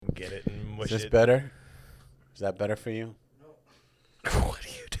get it and mush Is this it. better? Is that better for you? No. What are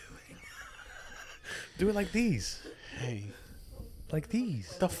you doing? Do it like these. Hey. Like these.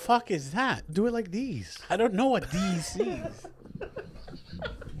 What the fuck is that? Do it like these. I don't know what these is.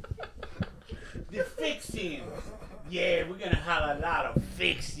 The fixing. Yeah, we're gonna have a lot of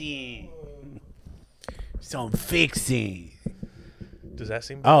fixing. Some fixing. Does that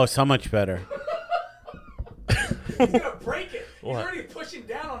seem Oh, so much better. He's gonna break it. He's What? already pushing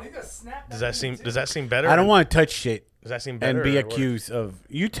down on it. He's gonna snap. Does that seem better? I don't want to touch shit Does that seem better? and be or what? accused of.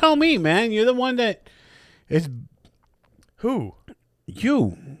 You tell me, man. You're the one that is. Who?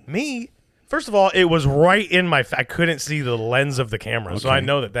 You. Me? First of all, it was right in my. I couldn't see the lens of the camera, so Okay. I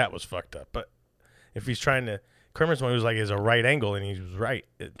know that was fucked up. But if he's trying to, Kermit's one was like, "Is a right angle," and he was right.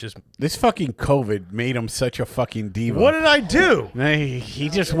 It just. This fucking COVID made him such a fucking diva. What did I do? He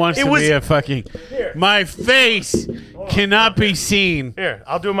just wants It to was- be a fucking. Here. My face cannot be seen. Here,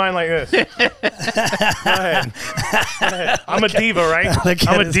 I'll do mine like this. Go ahead. Go ahead. I'm a diva, right? Look at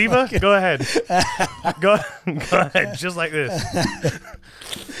I'm a his diva. Go ahead. Go ahead, just like this.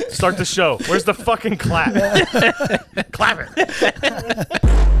 Start the show. Where's the fucking clap? Clap it.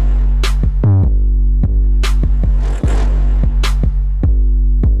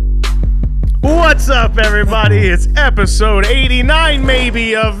 What's up, everybody? It's episode 89,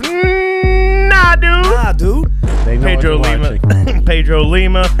 maybe, of Nah, Dude. Nah, dude. They know Pedro what they're Lima. watching. Pedro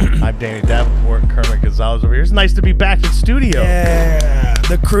Lima. I'm Danny Davenport. Kermit Gonzalez over here. It's nice to be back in studio. Yeah,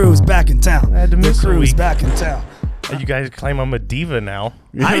 the crew's back in town. I had to The miss a crew's week. back in town. You guys claim I'm a diva now.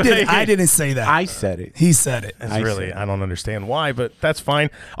 I didn't say that. I said it. He said it. That's I really, see. I don't understand why, but that's fine.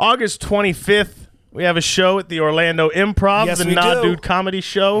 August 25th, we have a show at the Orlando Improv, Yes, the we Nah do. Dude comedy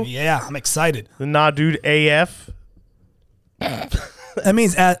show, Yeah, I'm excited. the Nah Dude AF. That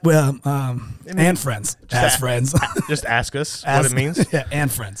means and friends. As friends. Just ask us As- what it means. Yeah, and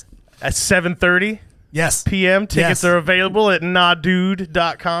friends. At 7:30 Yes. p.m., tickets Yes. are available at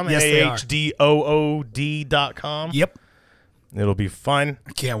nahdude.com, Yes, they are. AHDOOD.com. Yep. It'll be fun.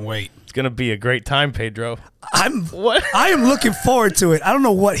 I can't wait. It's going to be a great time, Pedro. I am looking forward to it. I don't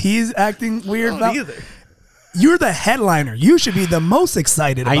know what he's acting weird about. Either. You're the headliner. You should be the most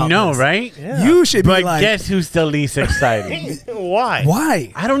excited about I know, this. right? Yeah. You should be But like, guess who's the least excited? Why?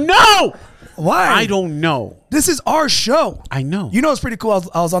 why? I don't know. Why? I don't know. This is our show. I know. You know, it's pretty cool.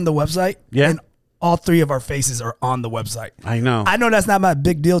 I was on the website. Yeah. And all three of our faces are on the website. I know. I know that's not my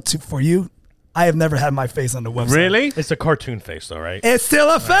big deal for you. I have never had my face on the website. Really? It's a cartoon face, though, right? It's still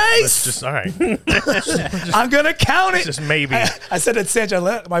a It's face. just, all right. I'm going to count it. Just maybe. I said it, Sancho.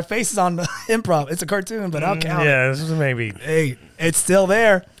 My face is on the improv. It's a cartoon, but I'll count it. Yeah, this is maybe. Hey, it's still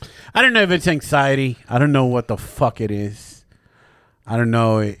there. I don't know if it's anxiety. I don't know what the fuck it is. I don't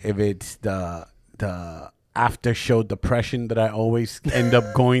know if it's the after show depression that I always end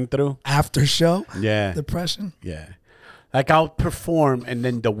up going through. After show. Yeah. Depression. Yeah. Like I'll perform and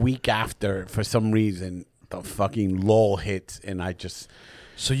then the week after, for some reason, the fucking lull hits and I just.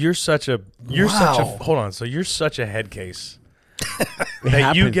 So you're such a Wow. hold on. So you're such a head case It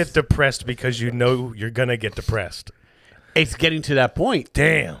that you happens. get depressed because you know you're gonna get depressed. It's getting to that point.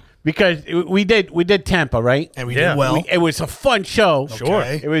 Damn. Because we did Tampa, right? And we Yeah. did well. It was a fun show. Sure.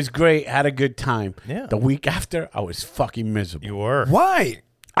 Okay. It was great. Had a good time. Yeah. The week after, I was fucking miserable. You were. Why?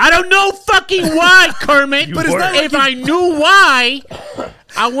 I don't know fucking why, Kermit. But it's not like if I knew why,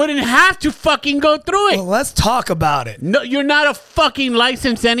 I wouldn't have to fucking go through it. Well, let's talk about it. No, you're not a fucking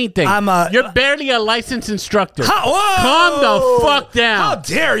licensed anything. You're barely a licensed instructor. Whoa! Calm the fuck down. How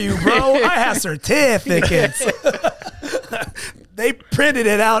dare you, bro? I have certificates. They printed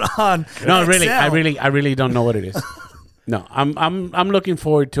it out on No, really, Excel. I really don't know what it is. No, I'm looking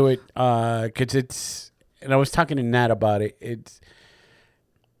forward to it because it's. And I was talking to Nat about it.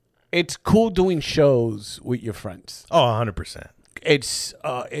 It's cool doing shows with your friends. Oh, 100%.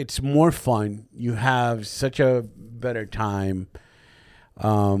 It's more fun. You have such a better time.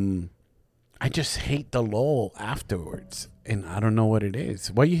 I just hate the lull afterwards, and I don't know what it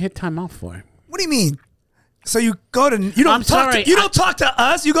is. What you hit time off for? What do you mean? So you go to you don't I'm talk sorry, to, you don't talk to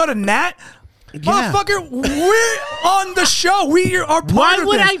us. You go to Nat. Yeah. Motherfucker, we're on the show. We are part Why of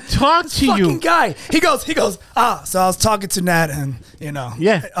would this. I talk to Fucking you? guy. He goes. So I was talking to Nat, and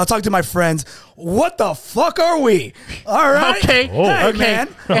Yeah. I'll talk to my friends. What the fuck are we? All right. Okay. Hey, Okay. man.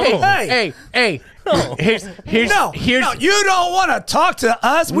 Hey. Here's No, you don't want to talk to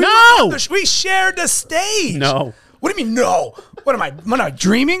us. We No. were on we shared the stage. No. What do you mean no? What am I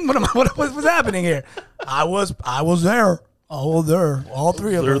dreaming? What's happening here? I was there. I was there. All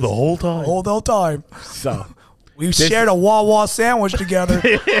three of There us. the whole time. The whole time. So We shared a Wawa sandwich together.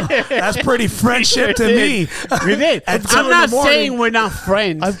 That's pretty friendship to me. We did. At 2 I'm in not the morning. saying we're not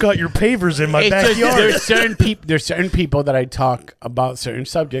friends. I've got your pavers in my It's just backyard. there's certain people that I talk about certain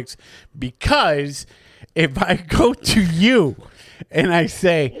subjects because if I go to you and I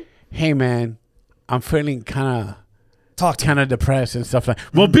say, "Hey man, I'm feeling kind of depressed and stuff like,"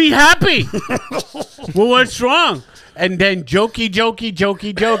 well, be happy. Well, what's wrong? And then jokey, jokey,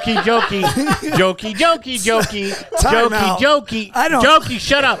 Time out. I don't- jokey,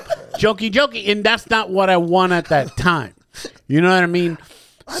 shut up. Jokey, and that's not what I want at that time. You know what I mean?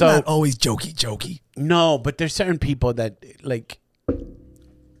 I'm not always jokey. No, but there's certain people that like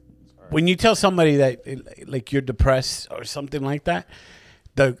when you tell somebody that like you're depressed or something like that,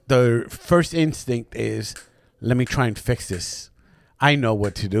 the first instinct is, let me try and fix this. I know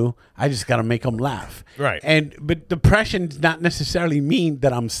what to do. I just got to make them laugh. Right. But depression does not necessarily mean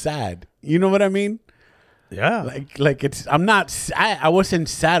that I'm sad. You know what I mean? Yeah. Like it's, I'm not, I wasn't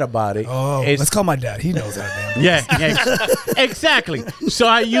sad about it. Oh, It's- let's call my dad. He knows that, man. yeah, exactly. So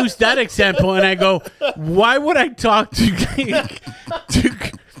I use that example and I go, why would I talk to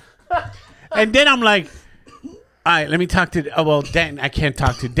and then I'm like, all right, let me talk to, Dan. I can't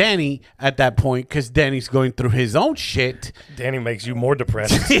talk to Danny at that point because Danny's going through his own shit. Danny makes you more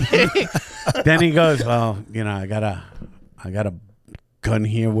depressed. Then he goes, well, you know, I got a gun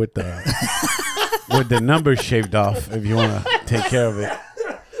here with the numbers shaved off if you want to take care of it.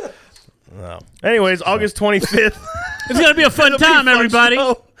 No. Anyways, August 25th. It's going to be a fun time, everybody.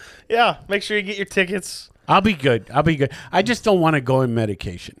 Show. Yeah, make sure you get your tickets. I'll be good. I just don't want to go in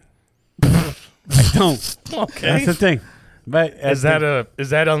medication. I don't. Okay. That's the thing. But Is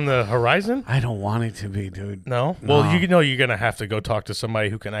that on the horizon? I don't want it to be, dude. No. Well, you know you're gonna have to go talk to somebody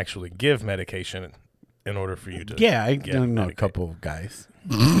who can actually give medication in order for you to. Yeah, I get know a medicated. couple of guys.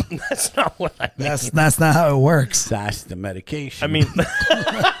 That's not what I mean. That's not how it works. That's the medication. I mean,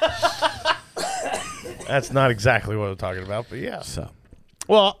 that's not exactly what I'm talking about, but yeah. so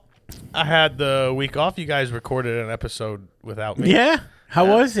Well, I had the week off. You guys recorded an episode without me. yeah. How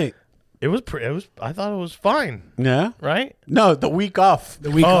was it? It was. I thought it was fine. Yeah. Right. No, the week off. The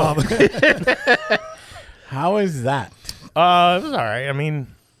week off. How is that? It was all right. I mean,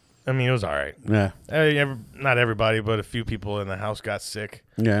 it was all right. Yeah. Not everybody, but a few people in the house got sick.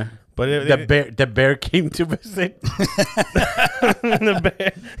 Yeah. But The bear came to visit.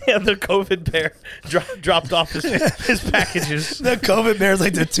 the COVID bear dropped off his packages. The COVID bear's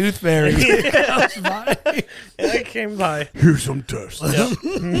like the tooth fairy. It came by. Here's some tests. Yep.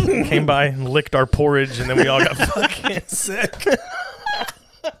 Came by and licked our porridge, and then we all got fucking Sick.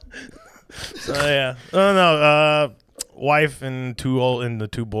 So yeah. Oh no. Wife and the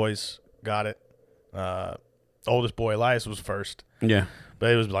two boys got it. Oldest boy Elias was first, Yeah.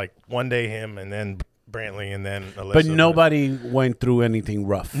 but it was like one day him, and then Brantley, and then Alyssa. But nobody went through anything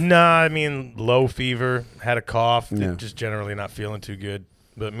rough. Nah, I mean low fever, had a cough, Yeah. just generally not feeling too good.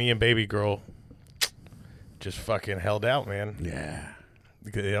 But me and baby girl just fucking held out, man. Yeah.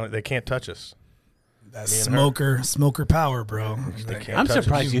 They can't touch us. That's Me and her. smoker power, bro. They can't I'm touch us.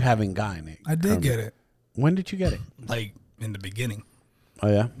 surprised you haven't gotten it. I did get it, When did you get it? like in the beginning. Oh,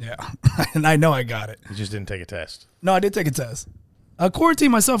 yeah? Yeah, and I know I got it. You just didn't take a test. No, I did take a test. I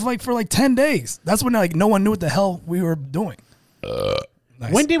quarantined myself for 10 days. That's when no one knew what the hell we were doing.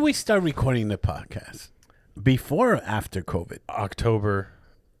 Nice. When did we start recording the podcast? Before or after COVID? October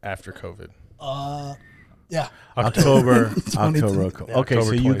after COVID. Yeah, October. 22. October. Yeah, Okay, so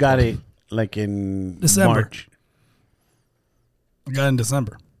October you got 2020. it like in December. March. I got it in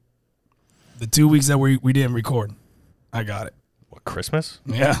December. The 2 weeks that we didn't record, I got it. What, Christmas?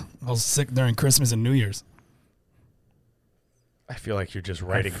 Yeah, I was sick during Christmas and New Year's. I feel like you're just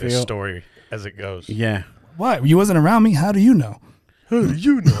writing feel- this story as it goes. Yeah. What? You wasn't around me? How do you know? How do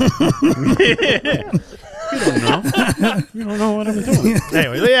you know? You don't know. You don't know what I'm doing.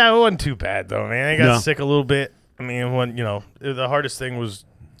 Anyway, yeah, it wasn't too bad though, man. I got No. sick a little bit. I mean, the hardest thing was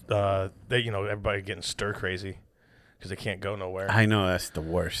everybody getting stir crazy because they can't go nowhere. I know that's the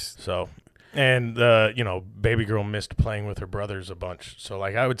worst. So, and baby girl missed playing with her brothers a bunch. So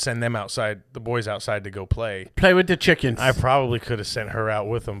like, I would send them outside, the boys outside to go play. Play with the chickens. I probably could have sent her out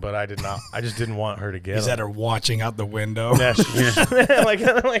with them, but I did not. I just didn't want her to get Is them. that her watching out the window? Yeah,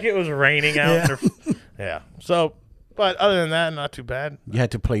 like it was raining out. Yeah. So, but other than that, not too bad. You had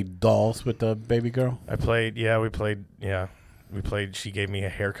to play dolls with the baby girl? I played. Yeah, we played. Yeah, we played. She gave me a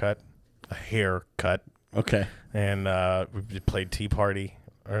haircut, Okay. and we played Tea Party,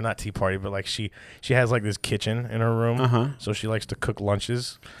 or not Tea Party, but like she has like this kitchen in her room, Uh-huh. so she likes to cook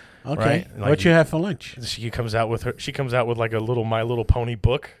lunches. Okay. Right? Like What you have for lunch? She comes out with like a little My Little Pony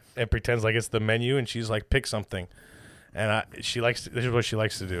book, and pretends like it's the menu, and she's like, pick something. And this is what she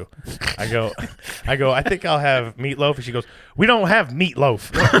likes to do. I go, I think I'll have meatloaf. And she goes, we don't have meatloaf.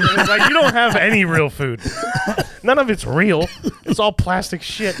 It's like, you don't have any real food. None of it's real. It's all plastic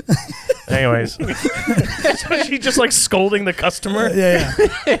shit. Anyways. So she's just like scolding the customer. Yeah.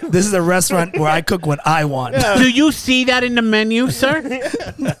 This is a restaurant where I cook what I want. Yeah. Do you see that in the menu, sir?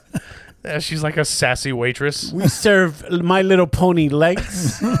 Yeah, she's like a sassy waitress. We serve My Little Pony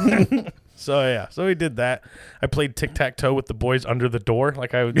legs. So we did that. I played tic-tac-toe with the boys under the door.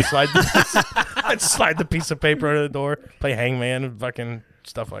 Like I would I'd slide the piece of paper under the door, play hangman and fucking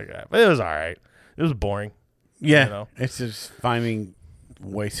stuff like that. But it was all right. It was boring. Yeah, you know? It's just finding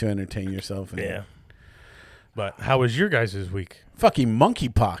ways to entertain yourself. Yeah. But how was your guys' week? Fucking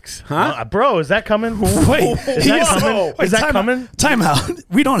monkeypox, huh? Bro, is that coming? Wait, is that coming? Wait, Is that coming? Time out.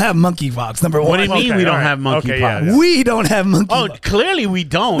 We don't have monkeypox. Number one. What do you mean we don't have monkeypox? Okay, yeah. We don't have monkeypox. Oh, clearly we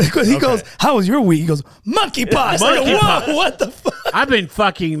don't. Because he goes, how was your week? He goes, monkeypox. Monkeypox. Whoa, what the fuck? I've been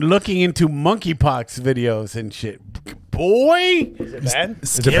fucking looking into monkeypox videos and shit. Boy, Is it bad?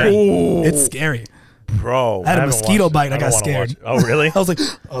 It's scary. It's scary. bro. I had a mosquito bite. I got don't wanna scared. watch it. Oh, really? I was like,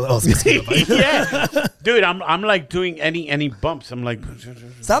 oh, that was a mosquito bite. Yeah, dude, I'm like doing any bumps. I'm like,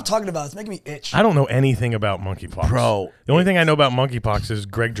 Stop talking about it. It's making me itch. I don't know anything about monkeypox. Bro, The only thing I know about monkeypox is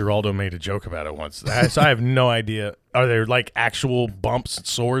Greg Giraldo made a joke about it once. So I have no idea. Are there like actual bumps and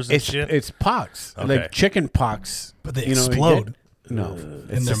sores and shit? it's pox, Okay. like chicken pox, But they you know, explode. No, In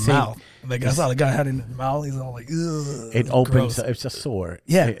it's their the same. mouth. Like, I saw the guy had it in his mouth. He's all like, ugh. It opens. Gross. It's a sore.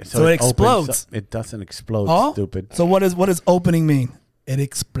 Yeah, so it opens explodes. up- It doesn't explode. Oh? Stupid. So what does opening mean? It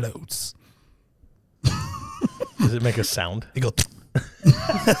explodes. Does it make a sound? It goes.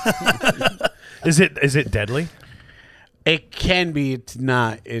 Is it deadly? It can be. It's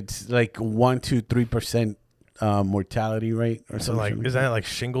not. It's like 1 to 3% mortality rate or So something. like, is that like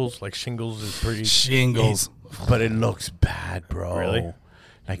shingles? Like shingles is pretty. Shingles. But it looks bad, bro. Really?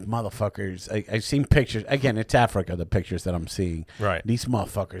 Like motherfuckers. I've seen pictures. Again, it's Africa. The pictures that I'm seeing. Right. These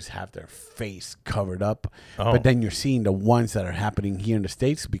motherfuckers have their face covered up. Oh. But then you're seeing the ones that are happening here in the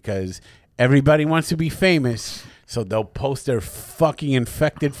States because everybody wants to be famous. So they'll post their fucking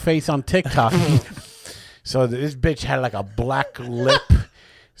infected face on TikTok. So this bitch had like a black lip.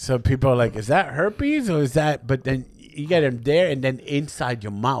 So people are like, is that herpes or is that? But then you get them there and then inside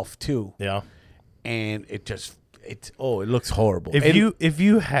your mouth too. Yeah. And it looks horrible. If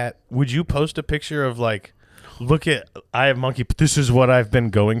you had, would you post a picture of like, look at, I have monkey. This is what I've been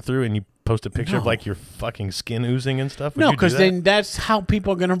going through, and you post a picture of like your fucking skin oozing and stuff? Would no, you do because that? then that's how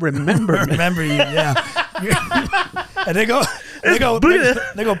people are gonna remember. me. Remember you, yeah. And they go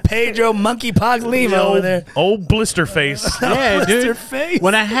Pedro Monkeypox Lima over there. Old blister face. Yeah, Blister dude. face.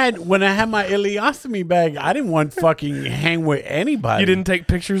 When I had my ileostomy bag, I didn't want to fucking hang with anybody. You didn't take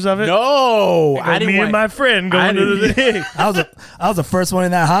pictures of it? No, I didn't. Me and my friend going to the. I was the first one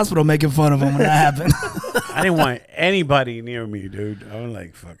in that hospital making fun of him when that happened. I didn't want anybody near me, dude. I was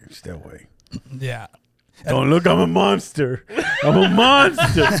like, fucking stay away. Yeah. Don't look, I'm a monster. I'm a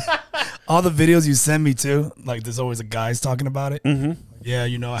monster. All the videos you send me too, like there's always a guys talking about it. Mm-hmm. Yeah,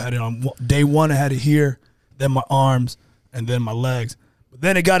 you know, I had it on day one. I had it here, then my arms, and then my legs. But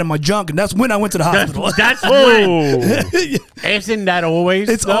then it got in my junk, and that's when I went to the hospital. That's when. Isn't that always?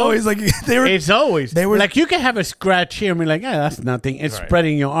 It's though? always like they were. It's always. They were like, you can have a scratch here and be like, yeah, that's nothing. It's Right.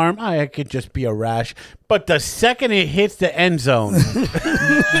 spreading your arm. It could just be a rash. But the second it hits the end zone,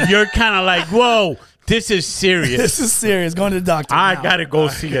 you're kind of like, whoa, this is serious. This is serious. Going to the doctor. I now. gotta go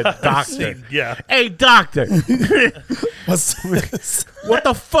see a doctor. Yeah. Hey, doctor, What's this? what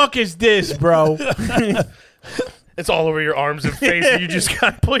the fuck is this, bro? It's all over your arms and face, and you just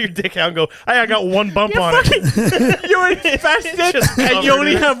gotta pull your dick out and go, hey, I got one bump on it. You're infested Just and you covered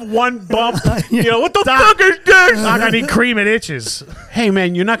only in it. have one bump. You know, what the fuck is this? I need cream, it itches. Hey,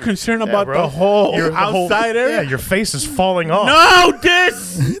 man, you're not concerned about bro. the whole The whole- outside area? Yeah, your face is falling off. No,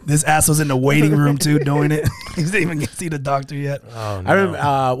 this. This ass was in the waiting room too, doing it. He didn't even get to see the doctor yet. Oh, no. I remember,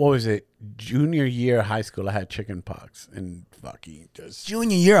 what was it? Junior year of high school, I had chicken pox and fucking just.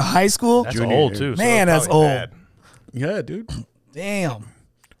 Junior year of high school. That's Junior old, year. too. so Man, it's that's probably old. bad. Yeah, dude. Damn.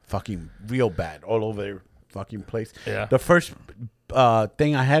 Fucking real bad all over their fucking place. Yeah. The first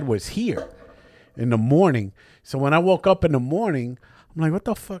thing I had was here in the morning. So when I woke up in the morning, I'm like, what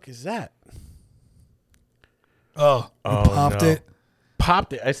the fuck is that? Oh, you popped no. it.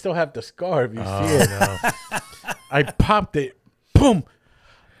 Popped it. I still have the scar if you see it. No. I popped it. Boom.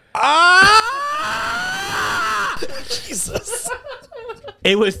 Ah! Jesus.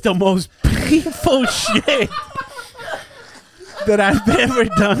 It was the most painful shit that I've ever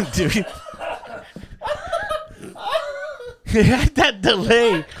done, dude. It had that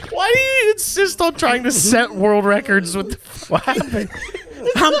delay. Why do you insist on trying to set world records with What happened?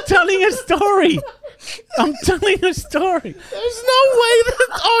 I'm telling a story. There's no way that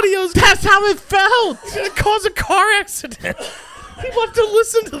audio's That's how it felt. going to cause a car accident. People have to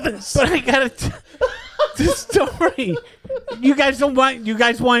listen to this. But I gotta the story. You guys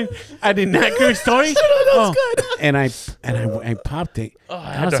want an inaccurate story? That's good. And I popped it. Oh, I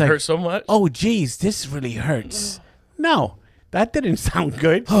I had was to like, hurt so much. oh geez, this really hurts. No, that didn't sound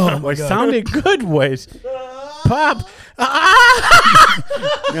good. Oh, my what God. sounded good was pop. You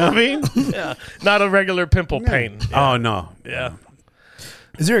know what I mean? Yeah, not a regular pimple pain. Oh no. Yeah.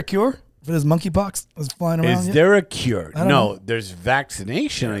 Is there a cure for this monkeypox that's flying around? Is yet? there a cure? don't No, know. there's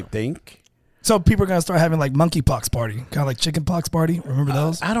vaccination, I think. So people are gonna start having like monkeypox party, kind of like chickenpox party. Remember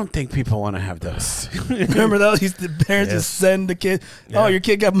those? I don't think people want to have those. Remember those? The parents just send the kid. Yeah. Oh, your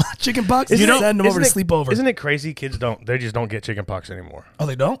kid got chickenpox. Isn't You it- send them over to isn't it- sleep over. Isn't it crazy? Kids they just don't get chickenpox anymore. Oh,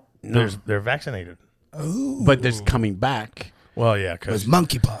 they don't. They're vaccinated. But there's coming back. Well, yeah, It was because No.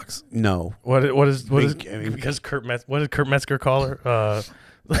 monkeypox. what is I mean- because what did Kurt Metzger call her?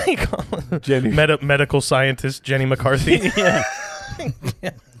 They call her Jenny. medical scientist Jenny McCarthy. Yeah.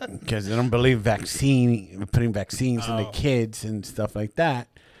 Because they don't believe putting vaccines into kids and stuff like that.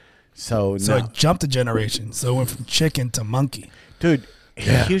 So So no. it jumped a generation. So it went from chicken to monkey. Dude,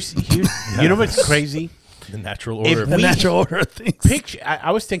 here's you know what's crazy? The natural order. The we- natural order of things. Picture.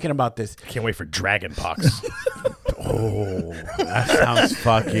 I was thinking about this. Can't wait for dragon pox. Oh, that sounds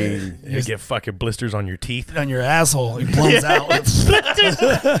fucking. You get fucking blisters on your teeth. On your asshole, it blows out.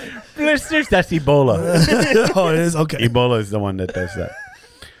 Blisters. That's Ebola. Oh, it is okay. Ebola is the one that does that.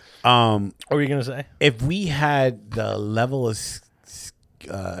 What were you gonna say? If we had the level of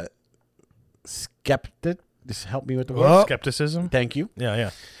skeptic, just help me with the word. Oh. Skepticism. Thank you. Yeah.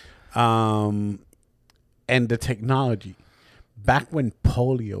 And the technology. Back when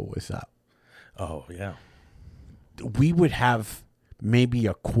polio was up, Oh yeah. we would have maybe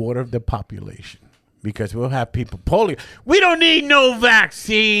a quarter of the population because we'll have people polio. We don't need no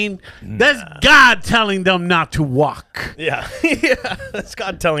vaccine. That's God telling them not to walk. Yeah. Yeah. That's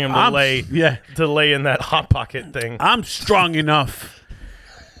God telling him to lay in that hot pocket thing. I'm strong enough.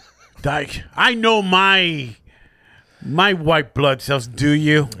 Like I know my white blood cells. Do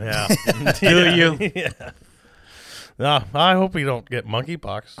you? Yeah. Do you? Yeah. No, I hope we don't get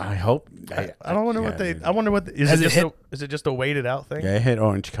monkeypox. I hope. I don't wonder what they. dude. I wonder what is Has it it just hit? is it just a waited out thing? Yeah, it hit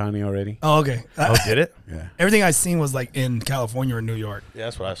Orange County already. Oh, okay. Oh, did it? Yeah. Everything I seen was like in California or New York. Yeah,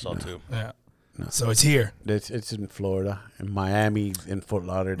 that's what I saw too. Yeah. So it's here. It's in Florida, in Miami, in Fort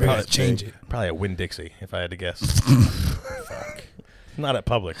Lauderdale. We gotta change it. Probably at Winn-Dixie, if I had to guess. Fuck. Not at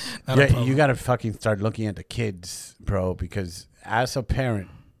Publix. Not a Yeah, problem. you gotta fucking start looking at the kids, bro. Because as a parent,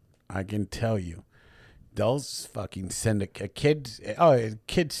 I can tell you, those fucking send a kid. Oh, a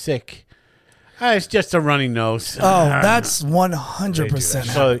kid's sick. It's just a runny nose. Oh, that's 100%.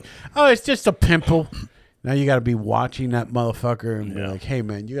 So, it's just a pimple. Now you got to be watching that motherfucker and be like, hey,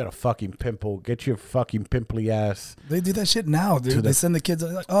 man, you got a fucking pimple. Get your fucking pimply ass. They do that shit now, dude. To They the- send the kids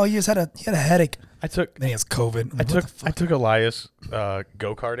like, oh, he had a headache. I took Then he has COVID. I took Elias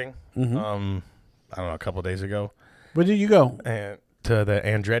go karting. I don't know, a couple of days ago, Where did you go? and to the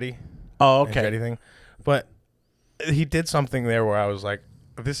Andretti. Oh, okay. Andretti thing, but he did something there where I was like,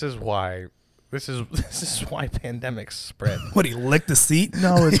 this is why pandemics spread. What, he licked the seat?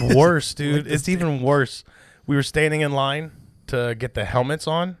 No, it's worse, dude. It's even worse. We were standing in line to get the helmets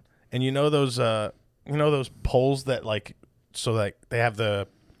on, and you know those poles that so like they have the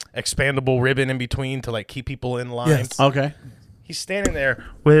expandable ribbon in between to like keep people in line. Yes. Okay. He's standing there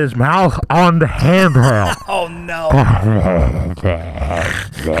with his mouth on the handrail. Oh, no.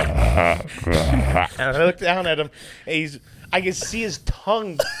 And I look down at him, and I can see his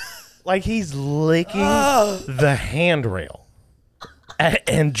tongue like he's licking the handrail at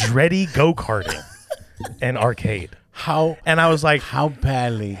Andretti go-karting and arcade. And I was like, how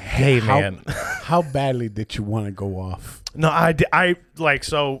badly? hey, man. How badly did you want to go off? No, I like,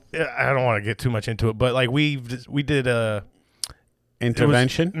 so I don't want to get too much into it, but like we did a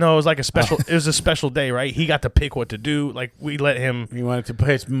Intervention? it was like a special. It was a special day, right? He got to pick what to do. Like we let him. He wanted to put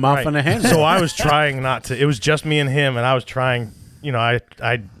his mouth Right. on the hand. So I was trying not to. It was just me and him, and I was trying. You know, I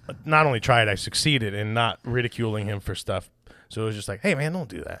not only tried, I succeeded in not ridiculing him for stuff. So it was just like, hey man, don't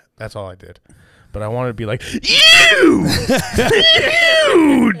do that. That's all I did. But I wanted to be like, you,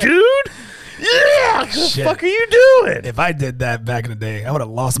 dude, Yeah, what the Shit. fuck are you doing? If I did that back in the day, I would have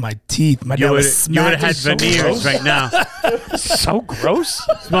lost my teeth. My dad You would would have have smacked had his so veneers gross. right now. So gross.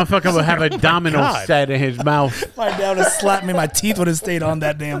 This motherfucker would have a domino God. set in his mouth. My dad would have slapped me. My teeth would have stayed on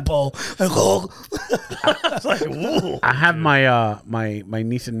that damn pole. It's like, ooh. I have my my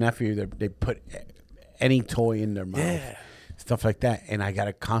niece and nephew. They put any toy in their mouth, stuff like that, and I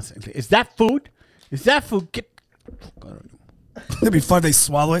gotta constantly. Is that food? Is that food? Get. It'd be fun if they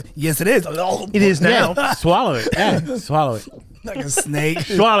swallow it. Yes, it is. It is now. Yeah, swallow it. Yeah, swallow it. Like a snake.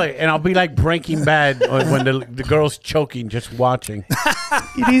 Swallow it, and I'll be like Breaking Bad when the girl's choking, just watching.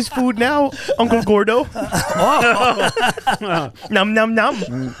 It is food now, Uncle Gordo. Num num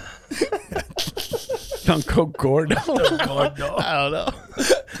num. Uncle Gordo. I don't know.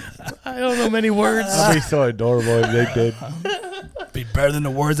 I don't know many words. That'd be so adorable if they did. Be better than the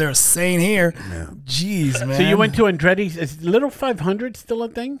words they were saying here. Jeez, man. So you went to Andretti's. Is Little 500 still a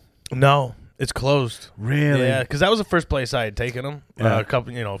thing? No, it's closed. Really? Yeah, because that was the first place I had taken them Yeah. a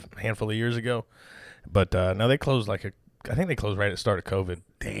couple, handful of years ago. But now they closed I think they closed right at the start of COVID.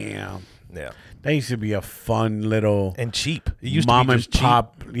 Damn. Yeah, That used to be a fun little and cheap. It used mom to be and just cheap.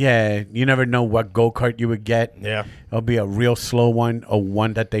 pop. Yeah, you never know what go-kart you would get. Yeah, It'll be a real slow one or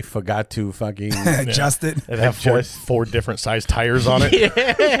one that they forgot to fucking... adjust it. it have four different size tires on it.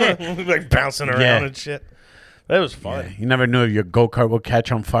 Yeah, like bouncing around Yeah. and shit. That was fun. Yeah, you never know if your go-kart will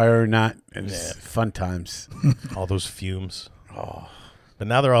catch on fire or not. It's fun times. All those fumes. Oh, but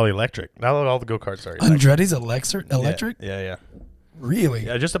now they're all electric. Now all the go karts are electric. Andretti's electric? Yeah. Really?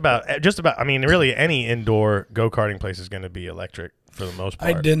 Yeah, just about. I mean, really, any indoor go karting place is going to be electric for the most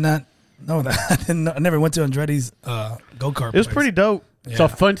part. I did not know that. I didn't know. I never went to Andretti's go-kart It was place. pretty dope. Yeah. So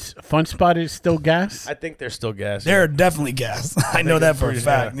fun spot is still gas? I think they're still gas. They're definitely gas. I know that for a pretty-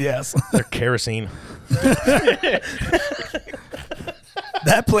 fact. yeah. Yes. They're kerosene.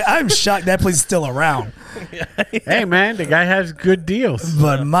 That place. I'm shocked that place is still around. Hey, man, the guy has good deals.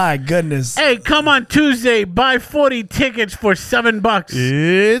 But my goodness. Hey, come on Tuesday, buy 40 tickets for $7.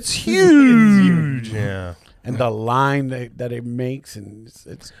 It's huge. Yeah. And the line that it makes, and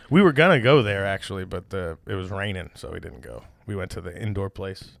it's We were gonna go there actually, but it was raining, so we didn't go. We went to the indoor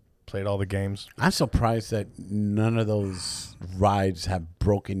place, played all the games. I'm surprised that none of those rides have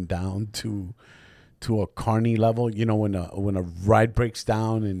broken down to a carny level. You know, when a ride breaks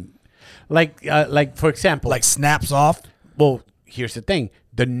down and like for example, Like snaps off. well, here's the thing: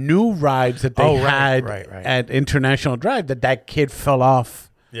 the new rides that they had right. at International Drive, that kid fell off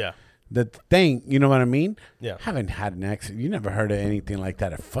Yeah. the thing. You know what I mean? Yeah. Haven't had an accident. You never heard of anything like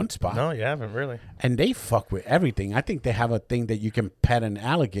that at Fun Spot. No, you haven't really. And they fuck with everything. I think they have a thing that you can pet an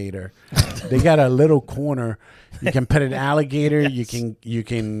alligator. They got a little corner. You can pet an alligator. You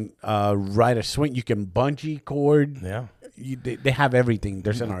can ride a swing. You can bungee cord. Yeah. They have everything.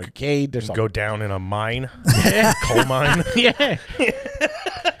 There's an arcade. There's Go down in a mine, yeah, coal mine. yeah.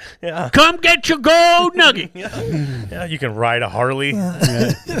 Yeah. Come get your gold nugget. Yeah, you can ride a Harley.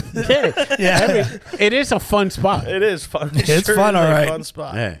 Yeah. It is a fun spot. It is fun. It's Sure fun, is a all right. Fun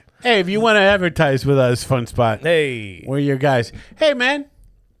spot. Yeah. Hey, if you want to advertise with us, Fun Spot. Hey. We're your guys. Hey, man,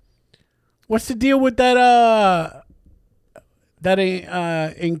 what's the deal with that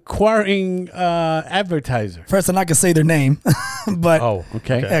inquiring advertiser? First, I'm not gonna say their name, but Oh,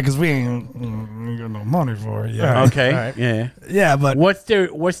 Okay. yeah, because we ain't got no money for it. Yeah, Okay. All right. Yeah. yeah, but What's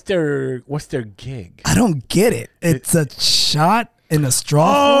their gig? I don't get it. It's a shot in a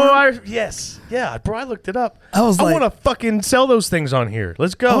straw. Yes. Yeah, bro, I looked it up. I was like- want to fucking sell those things on here.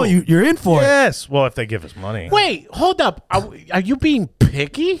 Let's go. Oh, you're in for it. Yes. Well, if they give us money. Wait, hold up. Are you being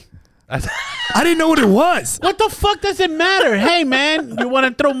picky? I didn't know what it was. What the fuck does it matter? Hey, man, you want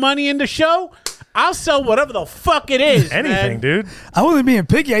to throw money in the show? I'll sell whatever the fuck it is. Anything, man. dude. I wasn't being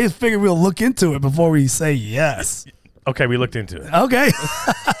picky. I just figured we'll look into it before we say yes. Okay, we looked into it. Okay.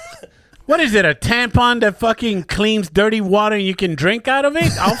 What is it? A tampon that fucking cleans dirty water and you can drink out of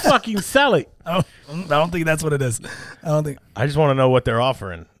it? I'll fucking sell it. I don't think that's what it is. I don't think. I just want to know what they're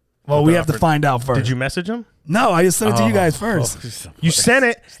offering. Well, we have to find out first. Did you message them? No, I just sent it to you guys first. You sent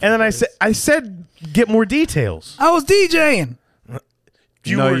it, and then I said get more details. I was DJing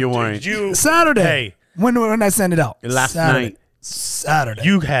No, you weren't. Saturday. Hey. When I send it out? Last Saturday. night. Saturday.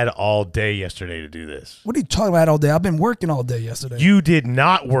 You had all day yesterday to do this. What are you talking about all day? I've been working all day yesterday. You did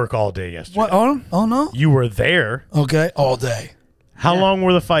not work all day yesterday. What? Oh no. You were there. Okay, all day. How long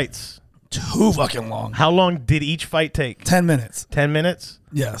were the fights? Too fucking long. How long did each fight take? 10 minutes. 10 minutes?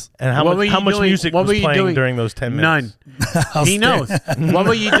 Yes. And how What were much, you how much doing? music What was were you playing doing? during those 10 minutes? None. He knows. What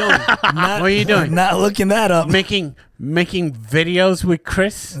were you doing? What were you doing? Not looking that up. Making videos with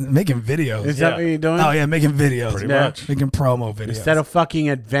Chris? Making videos. Is that what you're doing? Oh yeah, making videos. Pretty Yeah. much. Making promo videos. Instead of fucking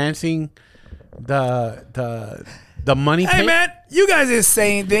advancing the money. Hey, man, you guys didn't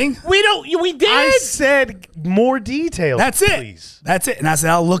say anything. We did. I said more details. That's it. Please. That's it. And I said,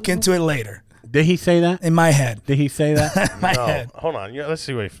 I'll look into it later. Did he say that? In my head. Did he say that? My No, head. hold on. Let's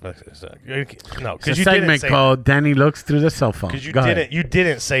see what he no, It's because a you didn't segment say called Danny looks through the cell phone. because you Go didn't ahead. you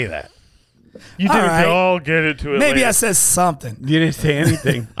didn't say that. You All didn't right. say, "Oh, get into it." Maybe later. I said something. You didn't say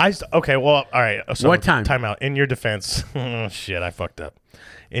anything. Okay. Well, all right. So What time? Time out. In your defense, oh, shit, I fucked up.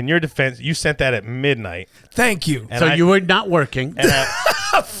 In your defense, you sent that at midnight, Thank you. and So I- you were not working. and at,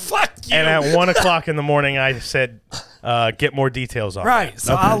 Fuck you. and at 1 o'clock in the morning, I said, "Get more details on." Right.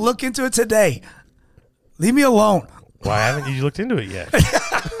 So I'll look into it today. Leave me alone. Why haven't you looked into it yet?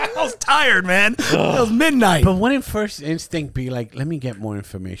 I was tired, man. It was midnight. But wouldn't first instinct be like, let me get more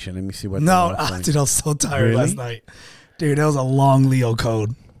information. Let me see what. No, the law dude, I was so tired Really? last night. Dude, that was a long Leo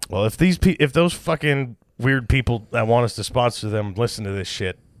code. Well, if those fucking weird people that want us to sponsor them listen to this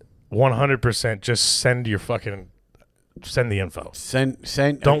shit, 100% just send the info.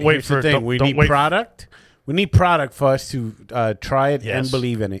 Send. Don't wait here's the for- thing. don't- We don't need wait- product. We need product for us to try it Yes. and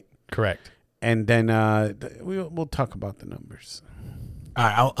believe in it, Correct. and then we'll talk about the numbers. All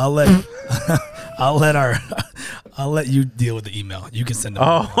right, I'll let you deal with the email. You can send it.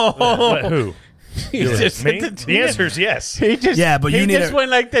 What, who? He just Me? sent it to The you. answer is yes. He just, Yeah, but he you need just a- went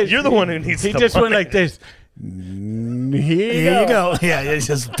like this. You're the one who needs He the just went money. like this. Here you go. Yeah, it's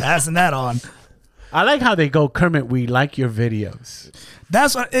just passing that on. I like how they go, Kermit. We like your videos.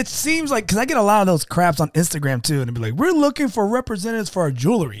 That's what it seems like, because I get a lot of those craps on Instagram too, and it'd be like, "We're looking for representatives for our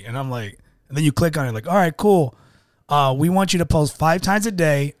jewelry," and I'm like, and then you click on it, like, "All right, cool. We want you to post 5 times a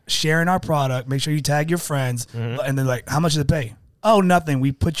day, sharing our product. Make sure you tag your friends." And they're like, "How much does it pay?" "Oh, nothing.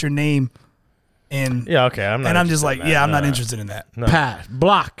 We put your name in." Yeah, okay. I'm not. And I'm just interested like, in that. "Yeah, I'm No. not interested in that." No. Pass.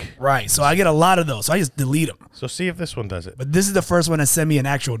 Block. Right. So I get a lot of those. So I just delete them. So see if this one does it. But this is the first one that sent me an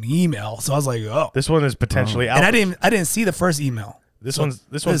actual email. So I was like, "Oh." This one is potentially And alcohol. I didn't see the first email. This So one's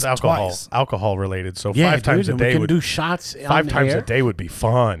this one's is alcohol twice. related. So Yeah, 5 times dude, a and day we can would do shots. 5 on times air. a day would be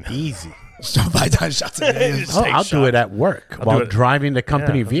fun. Easy. So 5 times shots a day. Just Oh, take I'll do it shots. at work do while it- driving the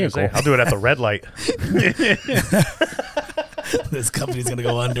company Yeah, I was gonna vehicle. say, I'll do it at the red light. This company's gonna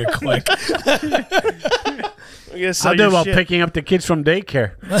go under quick. I'll do it while picking up the kids from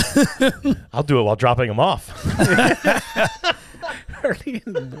daycare. I'll do it while dropping them off. Early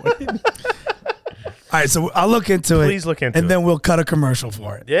in the morning. All right, so I'll look into it. Please look into and it. then we'll cut a commercial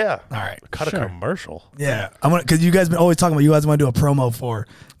for it. Yeah. All right. Cut Sure. a commercial. Yeah, I want because you guys been always talking about you guys want to do a promo for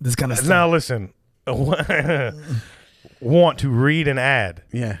this kind of stuff. Now listen. Want to read an ad.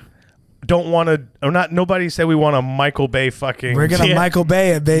 Yeah. Don't want to, or not. Nobody said we want a Michael Bay fucking We're gonna Yeah. Michael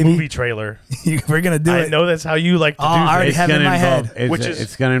Bay it, baby. movie trailer. We're gonna do I it. know that's how you like to Oh, do I already things. have it in my head. Which is-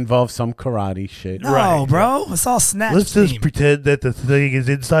 It's going to involve some karate shit. No, Right, bro, it's all snatch. Let's just themed. pretend that the thing is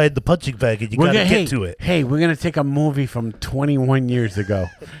inside the punching bag and you gotta get to it. Hey, we're going to take a movie from 21 years ago.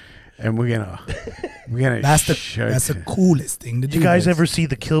 And we're gonna That's show the it. coolest thing to do. Did you guys this. ever see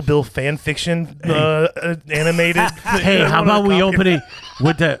the Kill Bill fan fiction animated? Hey, how about we open it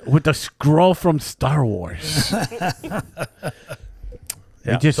with the scroll from Star Wars?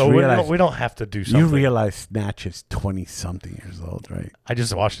 Yeah. just so realized- we don't have to do something. You realize Snatch is 20-something years old, right? I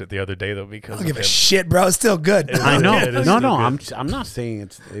just watched it the other day though I because don't give a him. shit, bro. It's still good. It is I know. good. It is No, still no. good. I'm not saying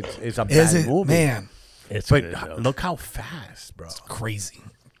it's a bad Is it, movie, man? It's But good, though. look how fast, bro. Crazy.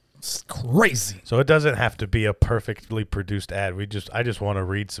 It's crazy. So it doesn't have to be a perfectly produced ad. I just want to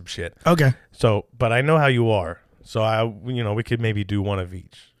read some shit. Okay. So, but I know how you are. So we could maybe do one of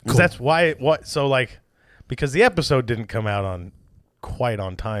each. 'Cause Cool. that's why. So because the episode didn't come out quite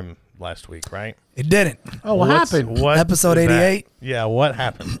on time last week, right? It didn't. Oh, what happened? What Episode is that? 88? Yeah, what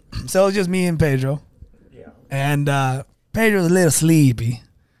happened? So it was just me and Pedro. Yeah. And Pedro was a little sleepy.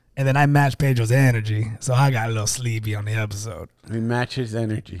 And then I matched Pedro's energy. So I got a little sleepy on the episode. He matches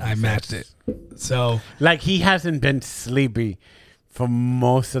energy. I matched it. So Like he hasn't been sleepy for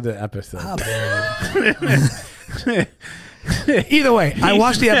most of the episode. how dare you. Either way, I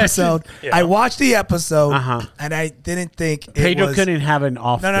watched the episode. Yeah. I watched the episode, Uh-huh. and I didn't think it Pedro was. couldn't have an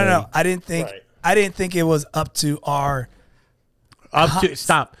off No. day. I didn't think. Right. I didn't think it was up to our. Up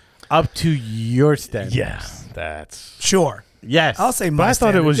to your standards. Yes, that's. Sure, Yes. I'll say But my. I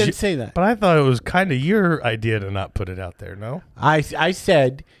thought it was. Didn't say that. But I thought it was kind of your idea to not put it out there. No. I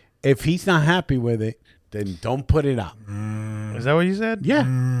said if he's not happy with it, then don't put it out. Is that what you said?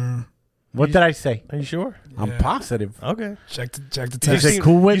 Yeah. What did I say? Are you sure? I'm positive. Okay. Check the Is text. it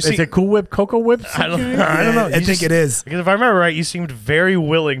Cool Whip? you see- Is it Cool Whip? Cocoa Whip? I don't know. I think it is. Because if I remember right, you seemed very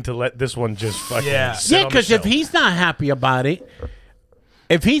willing to let this one just fucking. Yeah. sit Yeah, on the because if shelf. he's not happy about it,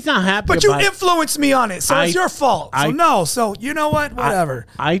 if he's not happy But you about it, influenced me on it, so it's I- your fault. So I- no. So you know what? Whatever.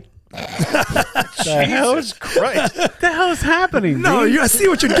 I Jesus Christ. What the hell's happening? No, dude? I see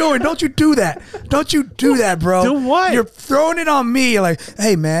what you're doing. Don't you do that. Don't you do that, bro. Do what? You're throwing it on me. You're like,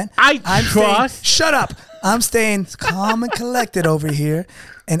 hey, man. I'm trust. Shut up. I'm staying calm and collected over here,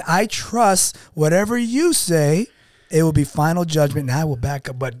 and I trust whatever you say, it will be final judgment, and I will back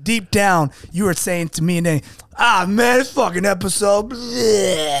up. But deep down, you were saying to me, and then, man, this fucking episode,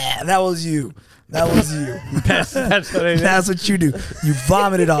 bleh. That was you. That was you. That's what I did. That's what you do. You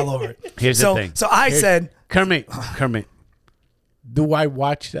vomited all over it. Here's the thing. So I said, Kermit, do I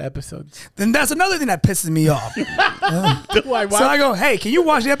watch the episodes? then that's another thing that pisses me off. Do I watch? So I go, hey, can you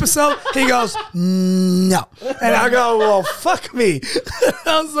watch the episode? He goes, no. And I go, well, fuck me.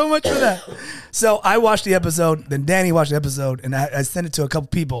 That was so much for that. So I watched the episode, then Danny watched the episode, and I sent it to a couple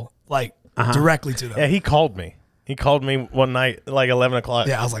people, like directly to them. Yeah, he called me. He called me one night, like 11 o'clock.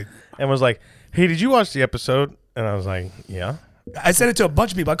 Yeah, I was like, and was like, hey, did you watch the episode? And I was like, yeah. I sent it to a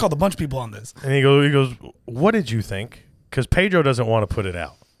bunch of people. I called a bunch of people on this. And he goes, what did you think? Because Pedro doesn't want to put it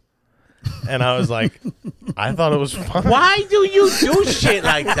out. And I was like, I thought it was fun. Why do you do shit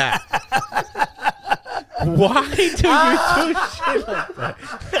like that? Why do you do shit like that?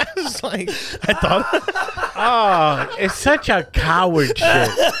 I was like, I thought. Oh, it's such a coward shit.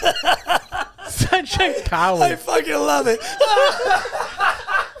 Such a I coward. fucking love it.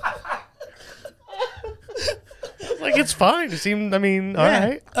 Like, it's fine. It seemed, I mean, all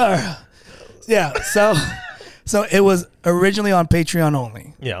right. Yeah, so it was originally on Patreon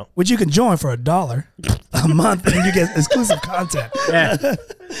only. Yeah. Which you can join for $1 a month and you get exclusive content. Yeah.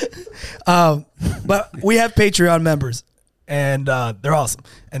 But we have Patreon members and they're awesome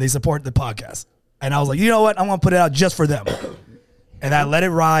and they support the podcast. And I was like, you know what? I'm going to put it out just for them. And I let it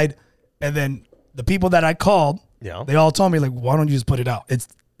ride. And then the people that I called, they all told me, like, why don't you just put it out? It's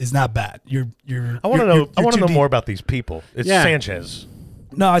not bad. I want to know more about these people. It's Sanchez.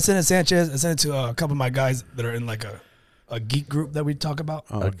 No, I sent it to Sanchez. I sent it to a couple of my guys that are in like a geek group that we talk about.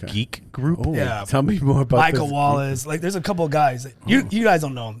 Oh, A geek group? Ooh, Yeah. Tell me more about Michael this. Wallace. Like, there's a couple of guys. That you guys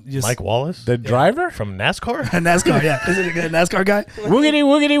don't know him. Just Mike Wallace? The driver? From NASCAR? a NASCAR, yeah. Is it a good NASCAR guy? Woogity,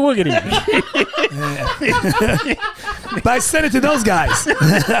 woogity, woogity. But I sent it to those guys.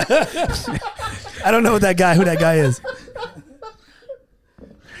 I don't know who that guy is.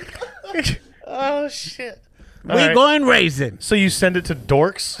 Oh, shit. We going raisin. So you send it to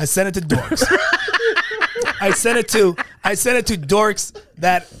dorks? I sent it to dorks. I sent it to dorks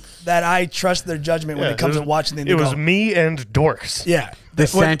that I trust their judgment when it comes to watching the It was me and dorks. Yeah. The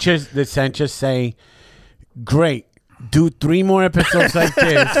Sanchez say, great. Do 3 more episodes like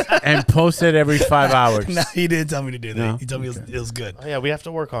this and post it every 5 hours. No, he didn't tell me to do that. No? He told me it was good. Oh, yeah, we have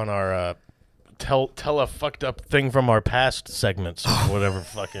to work on our tell a fucked up thing from our past segments or whatever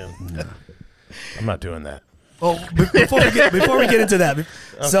fucking. I'm not doing that. Well, before we get into that,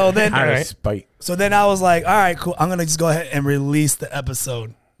 so then Out of right. spite. so then I was like, all right, cool. I'm gonna just go ahead and release the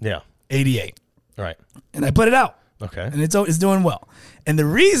episode Yeah. 88, All right. and I put it out. Okay. And it's doing well. And the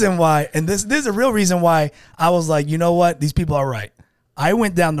reason why, and this is a real reason why I was like, you know what, these people are right. I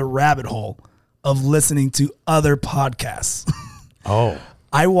went down the rabbit hole of listening to other podcasts. Oh.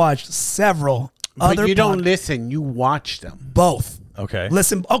 I watched several But other. you don't listen. You watch them. both. Okay.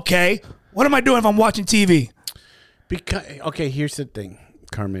 Listen. Okay. What am I doing if I'm watching TV? Because okay, here's the thing,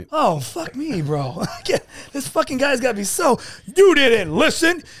 Kermit. Oh, fuck me, bro. This fucking guy's got to be so. You didn't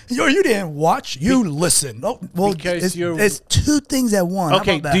listen. You didn't watch. You listen. Oh, well, Because it's 2 things at once.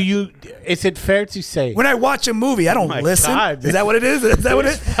 Okay, do you? Is it fair to say? When I watch a movie, I don't my listen. God. Is that what it is? Is that what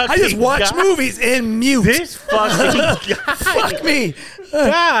it is? I just fucking watch guy. movies in mute. This fucking guy. Fuck me.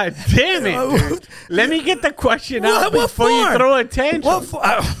 God damn it! Dude. Let me get the question out What before you for? throw a tantrum. What for?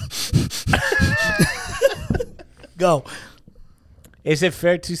 Go. Is it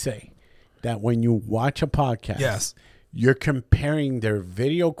fair to say that when you watch a podcast, Yes. you're comparing their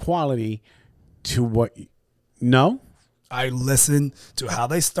video quality to what? No. I listened to how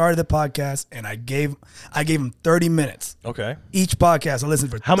they started the podcast, and I gave them 30 minutes. Okay. Each podcast, I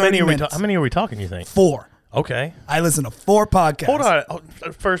listened for How 30 many are we? minutes. How many are we talking? You think? 4. Okay. I listened to 4 podcasts. Hold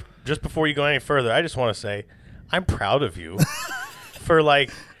on. First, just before you go any further, I just want to say I'm proud of you for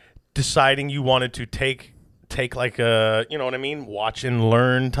like deciding you wanted to take like a, you know what I mean, watch and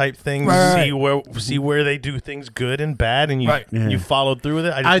learn type thing. Right. See where they do things good and bad, and you Right. you followed through with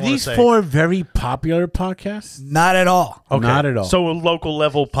it. I just Are wanna these say, 4 very popular podcasts? Not at all. Okay. Not at all. So a local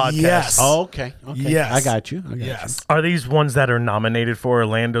level podcast. Yes. Oh, okay. Okay. Yes. I got you. Yes. Are these ones that are nominated for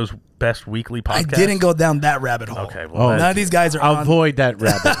Orlando's best weekly podcast? I didn't go down that rabbit hole. Okay, well, none of these guys are on. Avoid that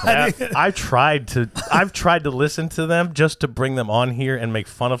rabbit hole. I've tried to listen to them just to bring them on here and make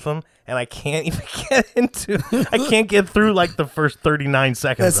fun of them, and I can't even I can't get through like the first 39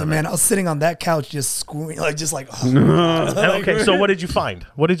 seconds. Listen, of man, it. I was sitting on that couch just squealing, like. Okay, so what did you find?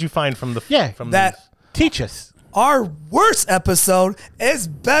 What did you find from the from that these? Teach us. our worst episode is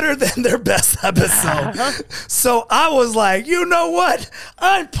better than their best episode. So I was like, you know what?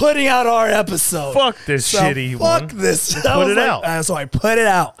 I'm putting out our episode. Fuck this shitty one. Fuck this. Just put it out. So I put it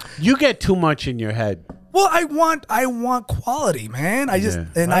out. You get too much in your head. Well, I want quality, man.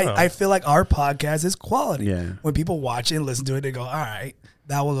 I feel like our podcast is quality. Yeah. When people watch it and listen to it, they go, all right,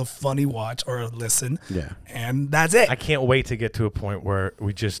 that was a funny watch or a listen. Yeah. And that's it. I can't wait to get to a point where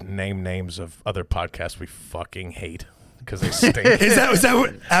we just name names of other podcasts we fucking hate because they stink. Is that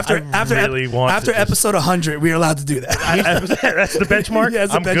what, after just- episode 100 we are allowed to do that? That's the benchmark. Yeah,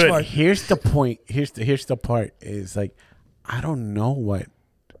 it's the I'm benchmark. good. Here's the point. Here's the part is like, I don't know what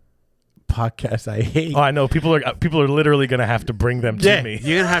podcast I hate. Oh, I know. People are literally gonna have to bring them to me.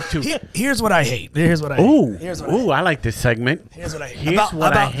 You're gonna have to. Here's what I hate. Here's what I Ooh, hate. Here's what I hate. ooh, I like this segment. Here's what I hate. Here's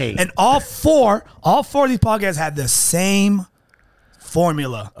what I hate. And all four of these podcasts had the same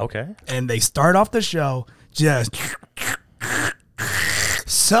formula. Okay. And they start off the show just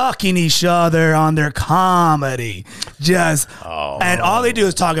sucking each other on their comedy. And all they do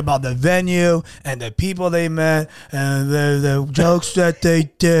is talk about the venue and the people they met and the jokes that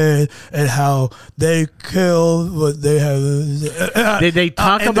they did and how they killed what they have. Did they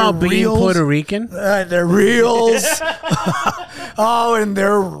talk and about their being reels. Puerto Rican? Their reels. And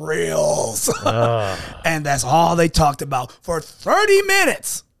their reels. And that's all they talked about for 30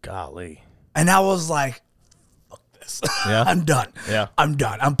 minutes. Golly. And I was like, fuck this. Yeah. I'm done. Yeah. I'm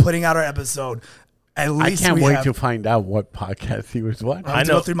done. I'm putting out our episode. At I least can't we wait have, to find out what podcast he was watching. I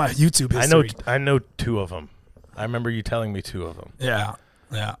know. go through my YouTube history. I know two of them. I remember you telling me two of them. Yeah.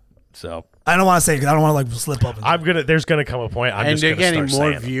 Yeah. So I don't want to say because I don't want to slip up. there's gonna come a point. I'm And just they're gonna getting start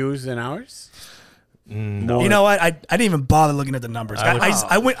more saying them. views than ours. No. You know what? I didn't even bother looking at the numbers.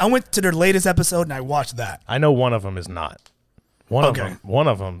 I would- I went to their latest episode and I watched that. I know one of them is not. One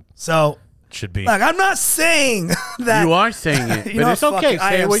of them So should be. look, I'm not saying that You are saying it, You but know, it's fuck okay. it,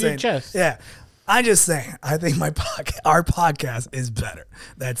 I Say it am with your saying- chest. Yeah. I'm just saying, I think our podcast is better.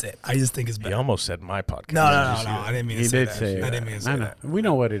 That's it. I just think it's He better. almost said my podcast. No. I didn't mean to He say did that. say it. I didn't mean to say I know. that. We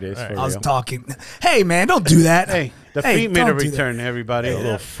know what it is for I was real. talking. Hey, man, don't do that. Hey, the feet made a don't do that. return, everybody. A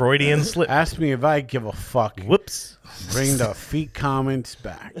little Freudian slip. Ask me if I give a fuck. Whoops. Bring the feet comments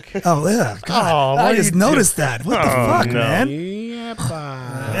back. Oh, yeah. God. Oh, I what just you noticed that. What the fuck, no. man? Yeah,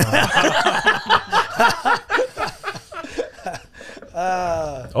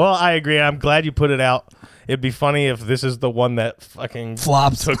 Well, I agree. I'm glad you put it out. It'd be funny if this is the one that fucking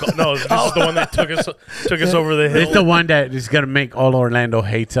Flops. No, this is the one that took us over the hill. It's the one that is gonna make all Orlando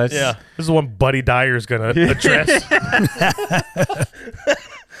hates us. Yeah, this is the one Buddy Dyer's gonna address.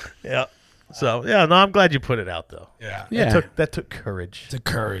 Yeah. So yeah, no, I'm glad you put it out though. Yeah. Yeah. That took courage. To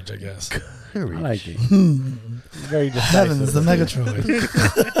courage, I guess. I like it. Very Heavens, decisive. the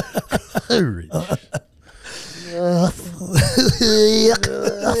Megatroid. Courage.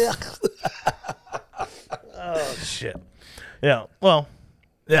 Oh shit. Yeah. Well.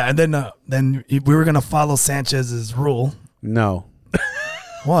 Yeah, and then we were gonna follow Sanchez's rule. No,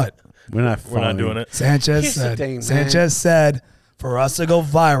 What? we're not. We're not following. doing it. Sanchez said for us to go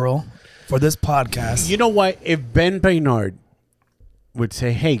viral for this podcast. You know what? If Ben Baynard would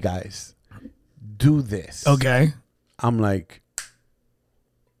say, "Hey guys, do this," Okay. I'm like,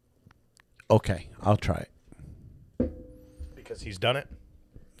 "Okay, I'll try it." Because he's done it.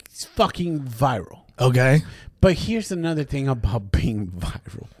 It's fucking viral. Okay. But here's another thing about being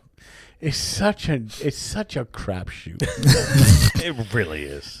viral. It's such a crapshoot. It really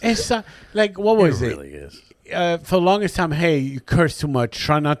is. It's like, what was It it? really is. For the longest time, hey, you curse too much.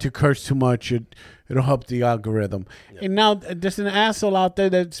 Try not to curse too much. It'll help the algorithm. Yep. And now there's an asshole out there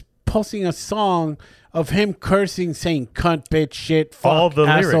that's posting a song of him cursing, saying cunt, bitch, shit, fuck, All the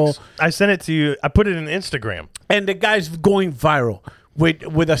asshole. lyrics. I sent it to you. I put it in Instagram. And the guy's going viral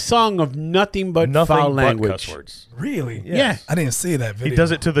with a song of nothing but Nothing foul but language. cuss words. Really? Yeah. I didn't see that video. He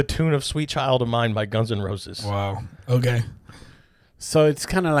does it to the tune of "Sweet Child of Mine" by Guns N' Roses. Wow. Okay. So it's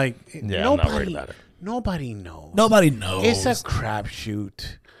kind of like Yeah, I'm not worried about it. Nobody knows. Nobody knows. It's a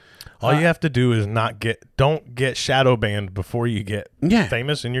crapshoot. All you have to do is don't get shadow banned before you get Yeah.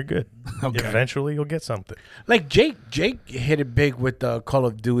 famous, and you're good. Okay. Eventually, you'll get something. Like Jake hit it big with the Call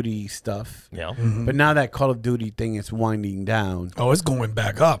of Duty stuff. Yeah, But now that Call of Duty thing is winding down. Oh, it's going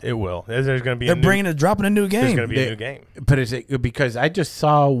back up. it will. There's going to be. Dropping a new There's game. going to be a new game. But is it because I just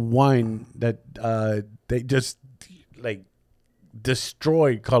saw one that they just like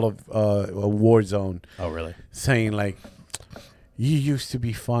destroyed Call of Warzone, Oh, really? saying like, "You used to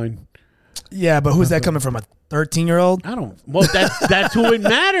be fun." Yeah, but who's that coming from? A 13-year-old? I don't. Well, that's who it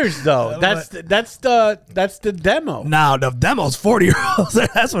matters though. That's the demo. No, the demo's 40-year-olds.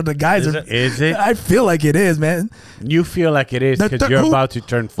 That's what the guys are. Is it? I feel like it is, man. You feel like it is because you're about to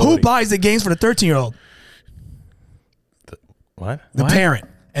turn 40. Who buys the games for the 13-year-old? What? The parent.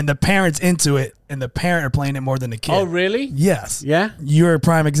 And the parent's into it, and the parent are playing it more than the kid. Oh, really? Yes. Yeah. You're a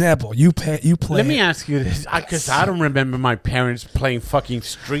prime example. You play. Let me ask you this, because I don't remember my parents playing fucking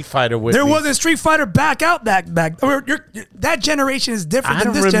Street Fighter with There me. wasn't Street Fighter back. That generation is different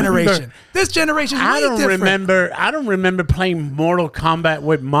than this generation. This generation is way different. I don't remember playing Mortal Kombat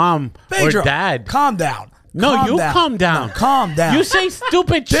with mom Pedro, or dad. calm down. No, Calm you down. calm down. No, calm down. You say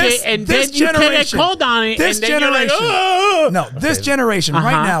stupid shit, and then you get called on it, This and then you're like, generation. "Oh!" No, this generation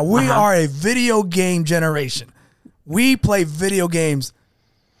right now, we are a video game generation. We play video games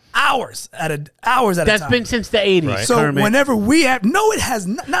hours at a time. That's been since the 80s. Right. So Kermit. whenever we have, no, it has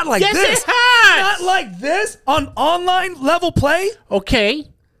not like Yes, this. it has. Not like this on online level play. Okay.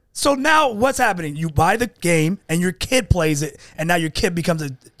 So now what's happening? You buy the game and your kid plays it, and now your kid becomes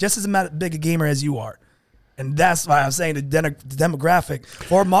just as big a gamer as you are. And that's why I'm saying the demographic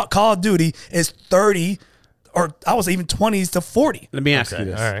for Call of Duty is 30, or I would say even 20s to 40. Let me ask you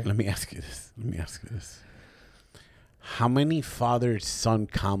this. all right. Let me ask you this. How many father-son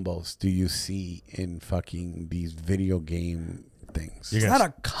combos do you see in fucking these video game things? It's not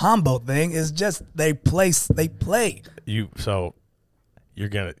a combo thing. It's just they play. You're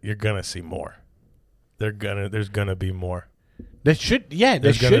gonna see more. There's gonna be more. There should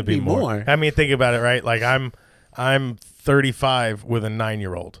be more. I mean, think about it, right? Like I'm 35 with a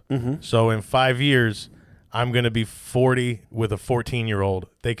 9-year-old. Mm-hmm. So in 5 years, I'm gonna be 40 with a 14-year-old.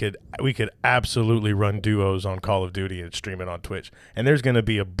 We could absolutely run duos on Call of Duty and stream it on Twitch, and there's gonna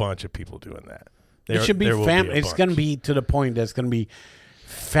be a bunch of people doing that. It should be family. It's going to be to the point that's going to be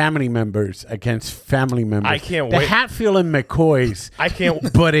family members against family members. I can't the wait. Hatfield and McCoys. I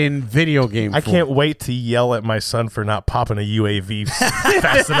can't. But in video game I form. can't wait to yell at my son for not popping a UAV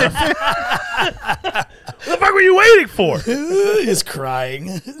fast enough. What the fuck were you waiting for? He's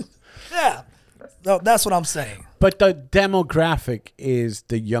crying. Yeah. No, that's what I'm saying. But the demographic is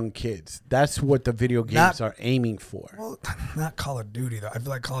the young kids. That's what the video games are aiming for. Well, not Call of Duty though. I feel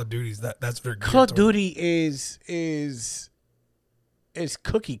like Call of Duty that's very good. Call of Duty is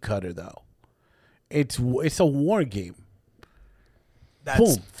cookie cutter though. It's a war game. That's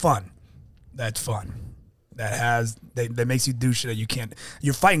Boom. fun. That's fun. That makes you do shit that you can't.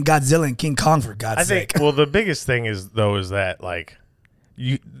 You're fighting Godzilla and King Kong for God's sake. Well, the biggest thing is that like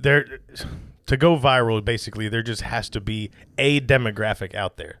to go viral, basically there just has to be a demographic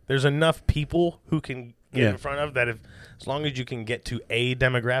out there. There's enough people who can get in front of that. As long as you can get to a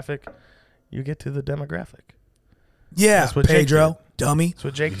demographic, you get to the demographic. Yeah, That's what Pedro, Jake did. dummy. That's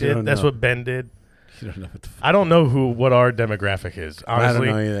what Jake You did. don't That's know. what Ben did. You don't know what the fuck. I don't know what our demographic is. Honestly, I don't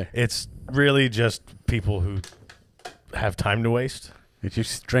know either. It's really just people who have time to waste. Did you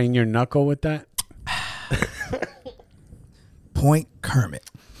strain your knuckle with that? Point Kermit.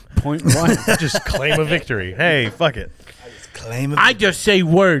 Point one. Just claim a victory. Hey, fuck it. Claim it. I just say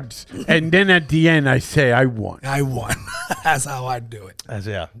words, and then at the end I say I won. I won. That's how I do it.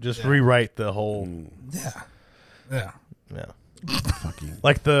 Just rewrite the whole. Yeah. Yeah. Yeah.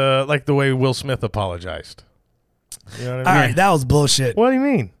 Like the way Will Smith apologized. You know what I All mean? right, that was bullshit. What do you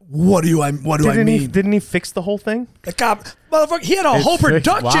mean? What do I mean? Didn't he fix the whole thing? The cop, motherfucker, he had a whole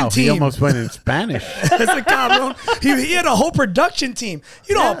production Wow, team. He almost went in Spanish. That's a cop. He had a whole production team.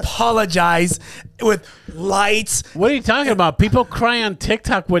 You don't apologize with lights. What are you talking about? People cry on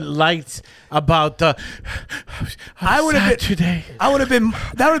TikTok with lights about the. I would have been today. That would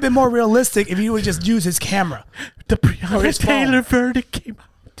have been more realistic if he would just use his camera. The his phone. Taylor verdict came out.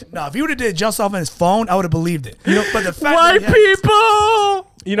 No, if he would have did it just off on his phone, I would have believed it. But the fact White that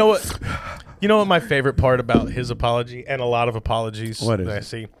people. You know what? You know what my favorite part about his apology and a lot of apologies What is that I it?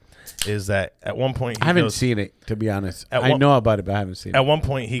 see is that at one point I haven't seen it, to be honest. I one- know about it, but I haven't seen it. At one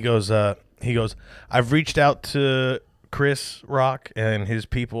point he goes, I've reached out to Chris Rock and his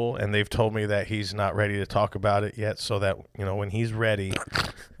people, and they've told me that he's not ready to talk about it yet. So that when he's ready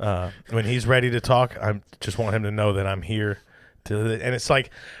to talk, I just want him to know that I'm here. And it's like,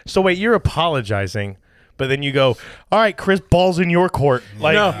 so wait, you're apologizing, but then you go, all right, Chris, ball's in your court.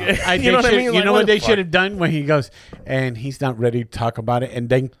 Like, No, you know what I mean? You Like, know what the they fuck? should have done when he goes, and he's not ready to talk about it, and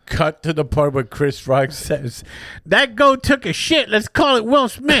then cut to the part where Chris Rock says, "That goat took a shit. Let's call it Will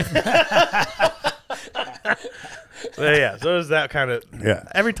Smith." Yeah, so it's that kind of. Yeah.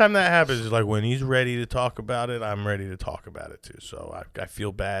 Every time that happens, it's like when he's ready to talk about it, I'm ready to talk about it too. So I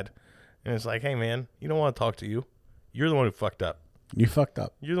feel bad, and it's like, hey man, you don't want to talk to you. You're the one who fucked up. You fucked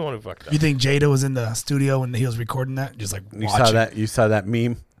up. You're the one who fucked up. You think Jada was in the studio when he was recording that? Just like You watching. saw that? You saw that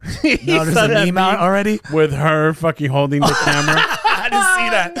meme? No, there's a meme out already. With her fucking holding the camera. I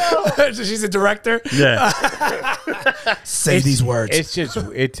didn't see that. So she's a director. Yeah. Say these words. It's just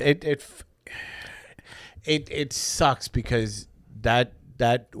it sucks because that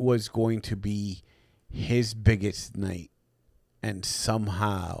was going to be his biggest night, and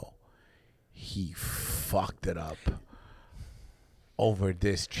somehow he fucked it up over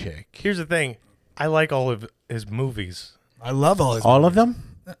this chick. Here's the thing. I like all of his movies. I love all his. All of them?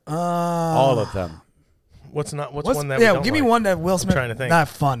 All of them. What's one that we yeah, don't give me like? one that Will Smith. trying to think. Not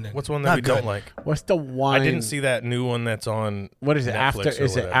fun. What's one that not we good. don't like? What's the one? I didn't see that new one that's on. What is it? Netflix After? or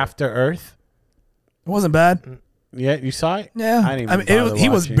Is it whatever. After Earth? It wasn't bad. Yeah, you saw it? Yeah, I didn't even bother he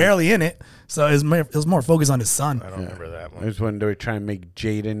was watching. barely in it, so it was more focused on his son. I don't remember that It one. was when they were trying to make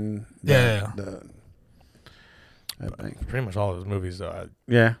Jaden. Yeah. Pretty much all of his movies, though,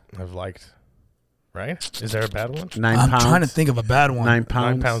 Yeah. I've liked. Right? Is there a bad one? 9 I'm pounds. trying to think of a bad one. 9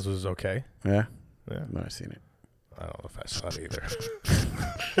 pounds. 9 pounds was okay. Yeah. Yeah. I've never seen it. I don't know if I saw it either.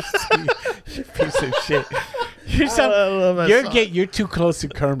 Piece of shit. You're too close to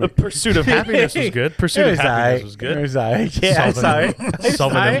The Kermit. Pursuit of Happiness was good. Pursuit of Happiness was It good. was alright. Yeah, I saw it.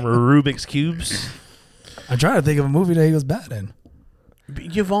 Solving them Rubik's Cubes. I'm trying to think of a movie that he was bad in.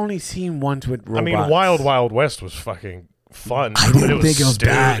 You've only seen ones with robots. I mean, Wild Wild West was fucking fun. I but didn't think it was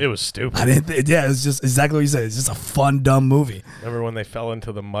bad. It was stupid. I didn't. Yeah, it's just exactly what you said. It's just a fun, dumb movie. Remember when they fell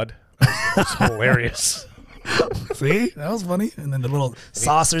into the mud? It was hilarious. See, that was funny. And then the little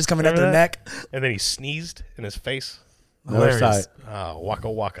saucers coming out Remember their that? neck. And then he sneezed in his face. Never saw Hilarious. it. Waka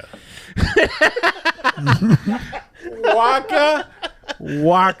waka.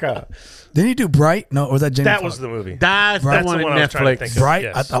 Waka. Didn't he do Bright? No, or was that Jamie? That was Foxx? the movie. That's Right. the one That's the on one I was trying to Netflix. think of. Bright.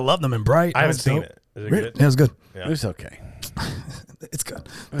 Yes. I love them in Bright. I That haven't was seen dope. it. Is it Really? good? Yeah, it was good. Yeah. It was okay. It's good.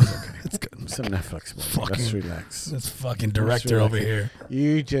 It's good. It's a Netflix movie. Fucking- Let's relax. This fucking director over here.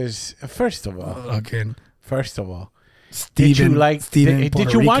 You just first of all, Okay. did you like? Steven Did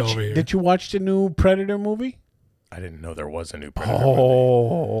Puerto you Rico watch? over here. Did you watch the new Predator movie? I didn't know there was a new Predator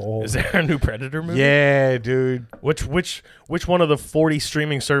movie. Is there a new Predator movie? Yeah, dude. Which one of the 40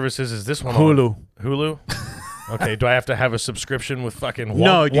 streaming services is this one Hulu. on? Hulu? Okay, do I have to have a subscription with fucking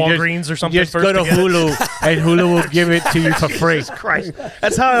No, you Walgreens or something Just first go to get it? Hulu, and Hulu will give it to you for free. Christ.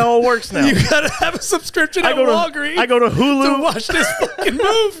 That's how it all works now. You gotta have a subscription I at go Walgreens to Hulu. to watch this fucking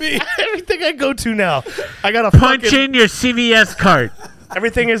movie. Everything I go to now, I got a Punch fucking, in your CVS card.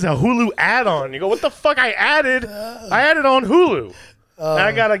 everything is a Hulu add-on. You go, what the fuck? I added on Hulu. Now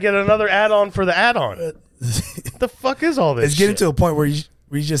I gotta get another add-on for the add-on. What the fuck is all this? It's getting shit? to a point where you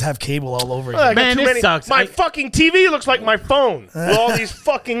just have cable all over I got Man, too this many- sucks. My fucking TV looks like my phone with all these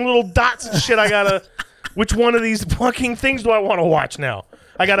fucking little dots and shit. I gotta. Which one of these fucking things do I want to watch now?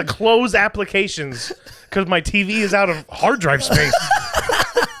 I gotta close applications because my TV is out of hard drive space.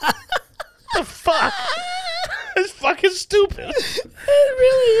 The fuck? It's fucking stupid. It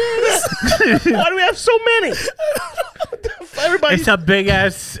really is. Why do we have so many? Everybody. It's a big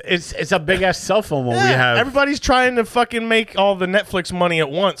ass. It's a big ass cell phone one we have. Everybody's trying to fucking make all the Netflix money at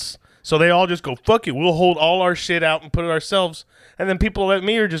once. So they all just go, fuck it, we'll hold all our shit out and put it ourselves. And then people like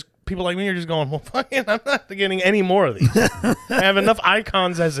me are just going, well, fucking, I'm not getting any more of these. I have enough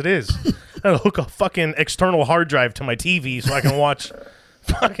icons as it is. I gotta hook a fucking external hard drive to my TV so I can watch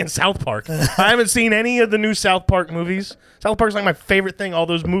fucking South Park. I haven't seen any of the new South Park movies. South Park's like my favorite thing. All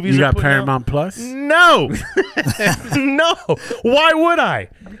those movies. You are got putting out. Paramount Plus? No. No. Why would I?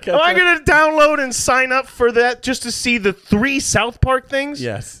 Am I going to download and sign up for that just to see the 3 South Park things?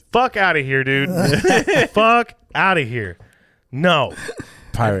 Yes. Fuck out of here, dude. Fuck out of here. No.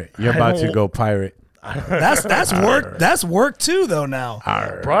 Pirate. You're about to go pirate. That's work. That's work too, though. Now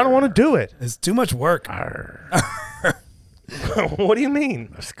Bro, I don't want to do it. it's too much work. What do you mean?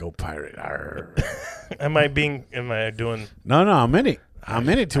 Let's go pirate. Am I doing... No, I'm in it. I'm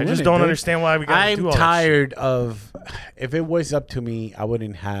in it to I win just it, don't dude. understand why we got to do I'm all that tired of. If it was up to me, I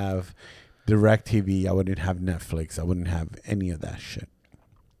wouldn't have DirecTV. I wouldn't have Netflix. I wouldn't have any of that shit.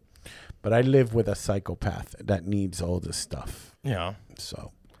 But I live with a psychopath that needs all this stuff. Yeah.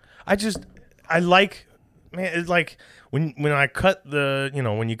 So I like, man, it's like when I cut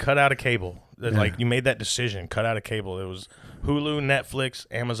when you cut out a cable, That, like, you made that decision, cut out of cable. It was Hulu, Netflix,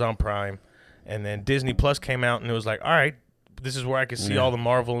 Amazon Prime, and then Disney Plus came out, and it was like, all right, this is where I can see all the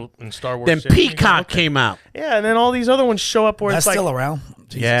Marvel and Star Wars. Then shit. Peacock came out. Yeah, and then all these other ones show up where That's it's still like, around.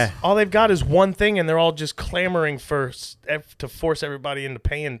 Jesus. Yeah. all they've got is one thing, and they're all just clamoring to force everybody into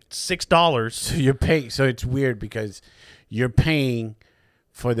paying $6. So you're paying. So it's weird because you're paying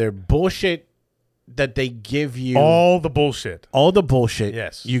for their bullshit that they give you. All the bullshit. All the bullshit.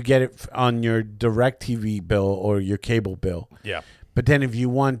 Yes. You get it on your direct TV bill or your cable bill. Yeah. But then if you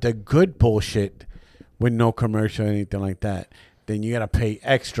want the good bullshit with no commercial or anything like that, then you got to pay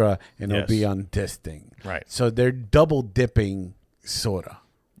extra and it'll be on this thing. Right. So they're double dipping, sort of.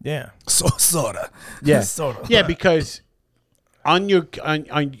 Yeah. So sorta. Yeah. Sorta. Yeah, because on your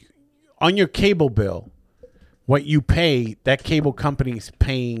on your cable bill, what you pay, that cable company's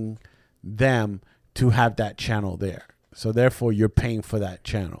paying them to have that channel there. So therefore you're paying for that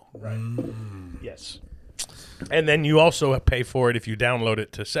channel. Right. Yes. And then you also pay for it if you download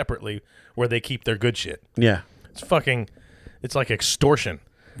it to separately where they keep their good shit. Yeah. It's like extortion.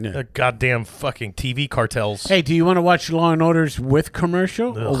 Yeah. The goddamn fucking TV cartels. Hey, do you want to watch Law and Orders with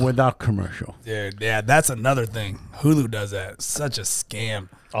commercial or without commercial? Dude, yeah, that's another thing. Hulu does that. Such a scam.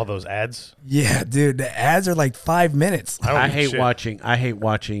 All those ads. Yeah, dude, the ads are like 5 minutes. I hate watching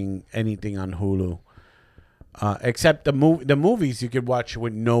anything on Hulu. Except the movies you could watch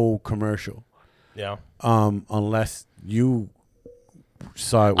with no commercial. Yeah. Unless you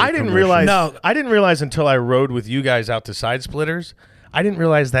saw it with I didn't realize until I rode with you guys out to Side Splitters. I didn't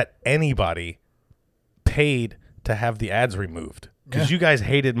realize that anybody paid to have the ads removed because you guys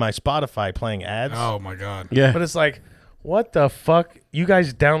hated my Spotify playing ads. Oh my god. Yeah. But it's like, what the fuck? You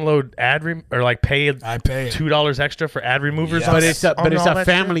guys download or like pay I pay it. $2 extra for ad removers. Yes. on But it's a on all that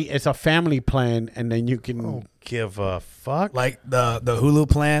family shit? it's a family plan, and then you can Don't give a fuck. Like the Hulu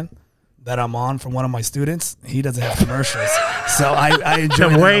plan that I'm on for one of my students, he doesn't have commercials. So I enjoy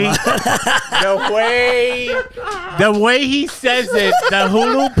the way that a lot. the way he says it, the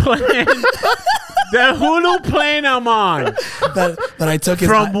Hulu plan I'm on that I took his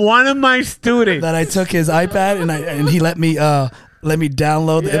from one of my students. that I took his iPad and he let me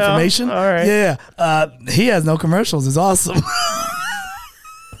download the information. all right. Yeah. He has no commercials. It's awesome.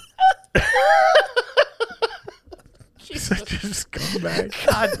 Such a scumbag.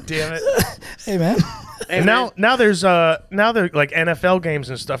 God damn it. Hey man. And now there's like NFL games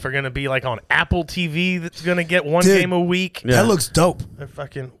and stuff are gonna be like on Apple TV. That's gonna get one Dude. game a week. Yeah. That looks dope. They're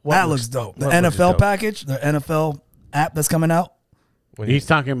fucking. That looks dope. The what looks NFL dope? package, the NFL app that's coming out. He's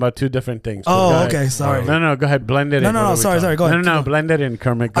talking about two different things. Oh, Go ahead. okay, sorry. No, go ahead. Blend it in. No, What are we sorry, talking- go ahead. No, blend it in,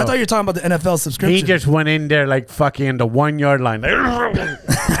 Kermit. Go. I thought you were talking about the NFL subscription. He just went in there like fucking the 1 yard line.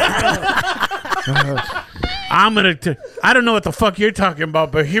 I don't know what the fuck you're talking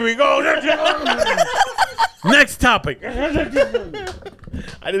about, but here we go. Next topic.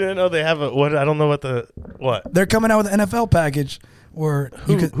 I didn't know they have what. I don't know what. They're coming out with an NFL package where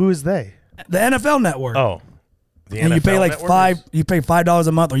Who is they? the NFL network. Oh, the and you NFL pay like network you pay $5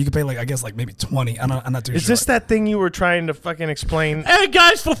 a month, or you can pay like I guess like maybe 20. I'm not too sure. Is this that thing you were trying to fucking explain? Hey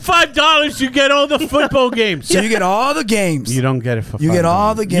guys, for $5 you get all the football games. So you get all the games. You don't get it for $5. You get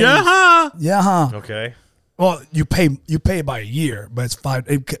all the games. Yeah, huh? Yeah, huh? Okay. Well, you pay by a year, but it's five.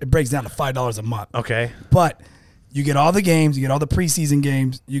 It breaks down to $5 a month. Okay. But you get all the games, you get all the preseason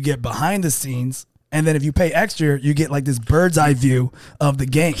games, you get behind the scenes, and then if you pay extra, you get like this bird's eye view of the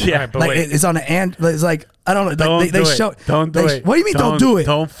game. Yeah, but like wait. it's on the and it's like I don't know. Don't Like, they do it. show. Don't do it. What do you mean? Don't do it.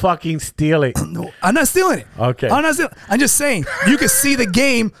 Don't fucking steal it. No, I'm not stealing it. Okay. I'm not stealing. I'm just saying you can see the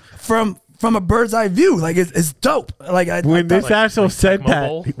game from a bird's eye view. Like it's dope. Like When this asshole said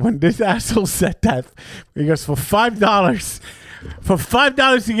Tecmo that, he goes, for $5. For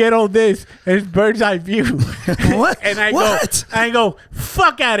 $5 you get all this, it's bird's eye view. What? And I What? go,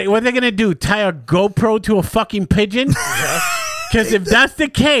 fuck at it. What are they gonna do? Tie a GoPro to a fucking pigeon? Because if that's the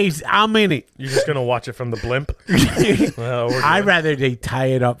case, I'm in it. You're just gonna watch it from the blimp. Well, we're I'd good. rather they tie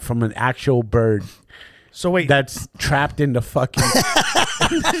it up from an actual bird So wait, that's trapped in the fucking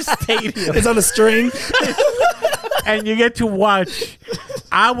stadium. It's on a string. And you get to watch.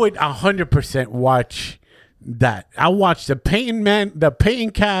 I would 100% watch that. I watch the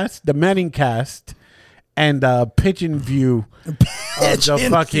Peyton cast, the Manning cast, and the pigeon view of the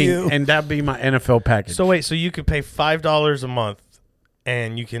Pigeon fucking, view. and that'd be my NFL package. so you could pay $5 a month,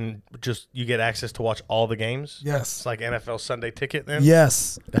 and you get access to watch all the games. Yes. It's like NFL Sunday Ticket. Then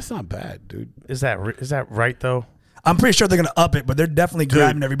Yes. that's not bad, dude. is that right though? I'm pretty sure they're gonna up it, but they're definitely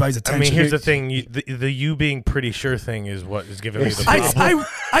grabbing everybody's I attention. mean, here's the thing: the you being pretty sure thing is what is giving me the problem.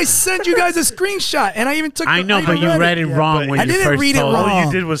 I sent you guys a screenshot, and I even took. I know, but you read it wrong when I you didn't first read it told wrong. All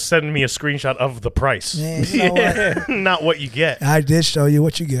you did was send me a screenshot of the price, Man, you know what? not what you get. I did show you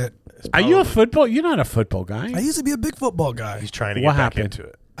what you get. Are you a football? You're not a football guy. I used to be a big football guy. He's trying to What get back happened? into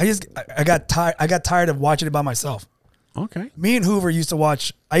it. I got tired. I got tired of watching it by myself. Okay. Me and Hoover used to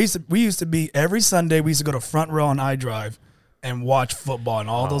watch. We used to be every Sunday. We used to go to Front Row on iDrive and watch football and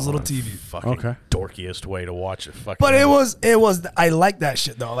all those little TVs. Fucking Okay. dorkiest way to watch it. Fucking. But it was. I like that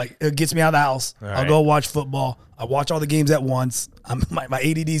shit though. Like it gets me out of the house. I'll right. go watch football. I watch all the games at once. My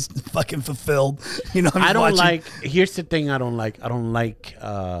ADD's fucking fulfilled. You know. I don't watching. like. Here's the thing. I don't like.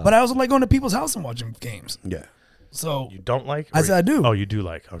 But I also like going to people's house and watching games. Yeah. So You don't like? I said I do. Oh, you do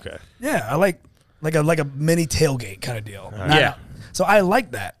like? Okay. yeah, I like a mini tailgate kind of deal. Yeah. So I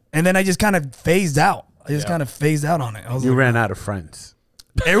like that, and then I just kind of phased out. I just kind of phased out on it. I was You like, ran out of friends.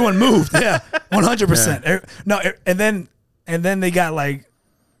 everyone moved. Yeah, 100%. No, and then they got like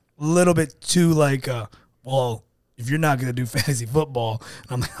a little bit too like, well, if you're not gonna do fantasy football,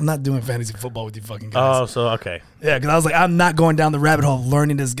 I'm like, I'm not doing fantasy football with you fucking guys. Oh, so okay. Yeah, because I was like, I'm not going down the rabbit hole of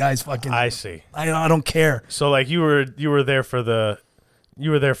learning this guy's fucking. I see. I don't care. So like you were there for the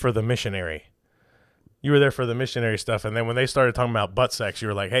missionary. You were there for the missionary stuff, and then when they started talking about butt sex, you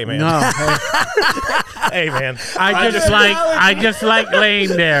were like, "Hey man, No. hey man, I just like laying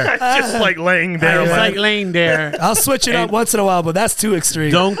there. just like laying I there." just man. like laying there. I'll switch it up once in a while, but that's too extreme.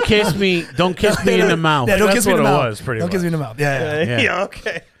 Don't kiss me. Don't kiss me in the mouth. Yeah, don't That's kiss me in what the it mouth. was, pretty don't kiss much. me in the mouth. Yeah. Yeah. Yeah,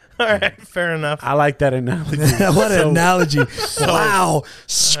 okay, all right, fair enough. I like that analogy. What an analogy. Wow.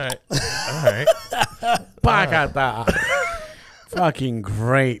 All right. Bagada. Fucking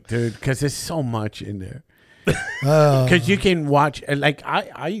great, dude. Because there's so much in there. Oh. Because you can watch, like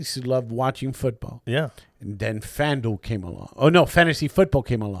I used to love watching football. Yeah, And then FanDuel came along. Oh, no, fantasy football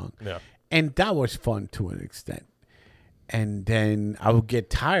came along. yeah. And that was fun to an extent. And then I would get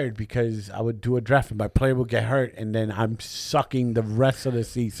tired because I would do a draft and my player would get hurt. And then I'm sucking the rest of the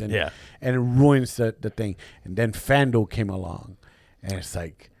season. Yeah. And it ruins the thing. And then FanDuel came along. And it's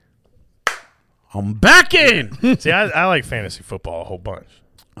like, I'm back in. See, I like fantasy football a whole bunch.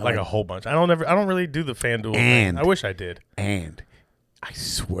 Like a whole bunch. I don't really do the FanDuel thing. And- I wish I did. And I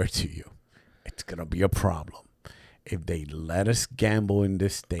swear to you, it's going to be a problem if they let us gamble in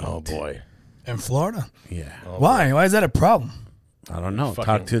this state. Oh boy. In Florida. Yeah. Why? Why is that a problem? I don't know. Fucking-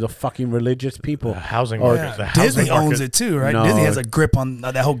 Talk to the fucking religious people. Housing Or- market. The housing Disney market. owns it too, right? No. Disney has a grip on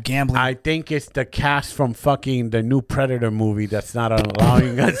that whole gambling. I think it's the cast from fucking the new Predator movie that's not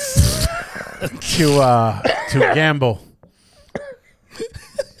allowing us to gamble.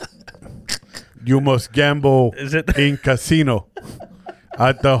 You must gamble Is it? in casino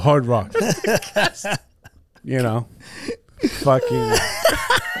at the Hard Rock. You know, fucking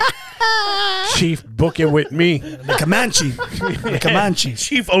Chief, book it with me. the Comanche. The Comanche.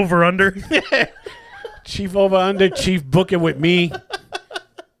 Chief over under. Chief over under, Chief, book it with me.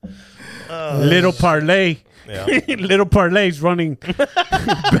 Little Parlay. Yeah. Little Parlay's running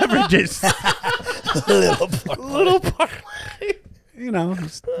beverages. Little part. You know,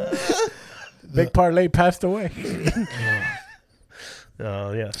 Big Parlay passed away.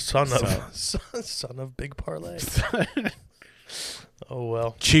 Oh yeah, son of Big Parlay. Oh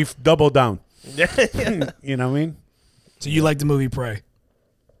well. Chief double down. Yeah. You know what I mean? So you like the movie Prey?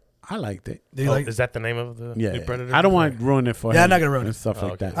 I liked it. Do you Oh, like? is that the name of the Yeah. new Predator? I don't want to ruin it for him. Yeah, I'm not gonna ruin and it. stuff Oh,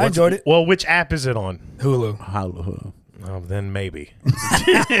 like okay. that. I enjoyed it. Well, which app is it on? Hulu. Hulu. Oh, then maybe.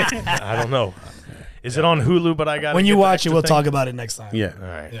 I don't know. Is it on Hulu? But I got When you watch it, we'll talk about it next time. Yeah. All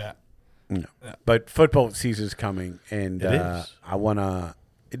right. Yeah. No. But football season's coming, and It is. I want to.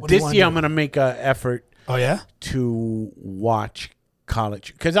 do you This wanna year, do? I'm going to make an effort Oh yeah. to watch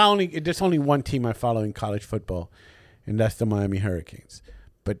college because there's only one team I follow in college football, and that's the Miami Hurricanes.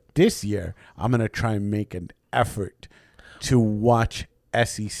 But this year, I'm going to try and make an effort to watch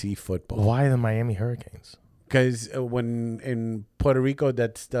SEC football. Why the Miami Hurricanes? Because when in Puerto Rico,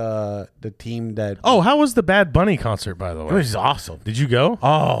 that's the team that. Oh, how was the Bad Bunny concert, by the It way? was awesome. Did you go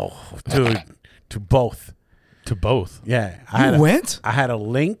Oh, dude, to both. to both? Yeah, You went? I had a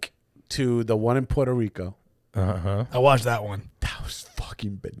link to the one in Puerto Rico. Uh-huh. I watched that one. That was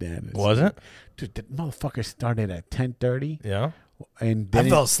fucking bananas. Was it? Dude, the motherfucker started at 10:30 Yeah. and I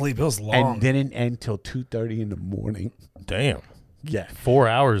didn't, fell asleep. It was long. and didn't end till 2:30 in the morning. Damn. Yeah. 4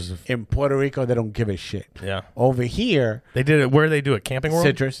 hours of In Puerto Rico, they don't give a shit. yeah. Over here, They did it where they do it, Camping World.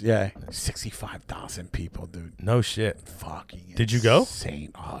 Citrus, yeah, 65,000 people, dude. No shit. Fucking Did you go?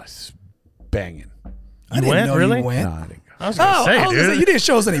 Insane. Oh, it's banging. I didn't went, know really? you went. No, I didn't go. I was gonna say, dude. You didn't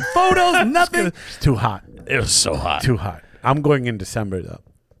show us any photos, nothing. It's too hot. It was so hot. Too hot. I'm going in December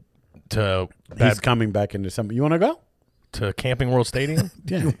though. He's coming back in December. You want to go to Camping World Stadium?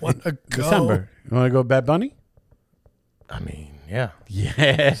 Yeah, You want to go? December. You want to go Bad Bunny? I mean, yeah.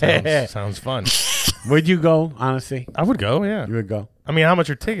 Yeah. Sounds fun. Would you go? Honestly, I would go. Yeah. you would go. I mean, how much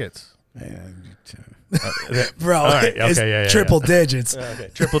are tickets? Bro, All right, it's okay, yeah, triple digits. Okay.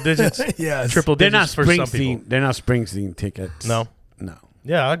 Triple digits. Yes. Triple They're not digits for some people. Springsteen. They're not Springsteen tickets. No. No.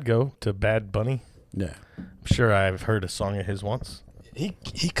 Yeah, I'd go to Bad Bunny. Yeah. I'm sure I've heard a song of his once. He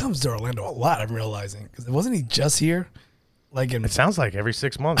comes to Orlando a lot, I'm realizing. Because wasn't he just here? Like in, It sounds like every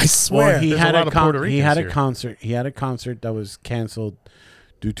 6 months. I swear. Well, he There's had a lot of Puerto he had a Ricans here. concert. He had a concert that was canceled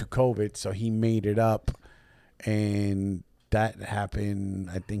due to COVID, so he made it up, and that happened,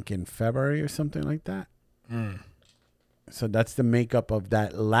 I think, in February or something like that. So that's the makeup of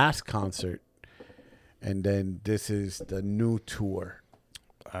that last concert, and then this is the new tour.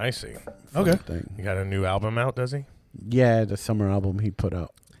 I see. Okay. Thing. He got a new album out, does he? Yeah, the summer album he put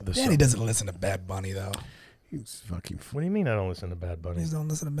out. Danny doesn't listen to Bad Bunny, though. He's fucking. What do you mean I don't listen to Bad Bunny? Please don't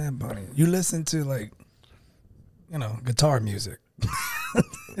listen to Bad Bunny. You listen to, like, guitar music.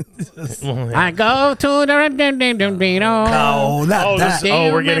 I go to the No, not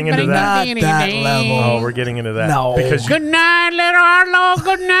that. We're getting into that. Not that level. Oh, we're getting into that. No. Because Good night, little Arlo.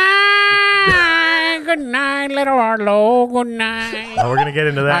 Good night. Good night, little Arlo. Good night. we're going to get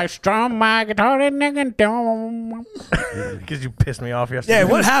into I that strum my guitar and I can do. because you pissed me off yesterday. Yeah,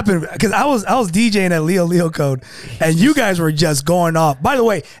 what happened? Because I was DJing at Leo Code, and you guys were just going off. By the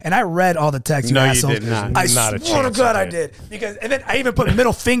way, and I read all the texts. No, you assholes. did not. I Not a swear to chance God, I I did. did. And then I even put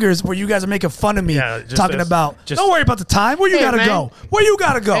middle fingers where you guys are making fun of me, Yeah, just talking as- about. just- Don't worry about the time. Where you Hey, gotta man. go? Where you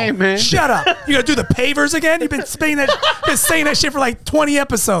gotta go? Hey, man. Shut up. You gotta do the pavers again? You've been saying that shit for like 20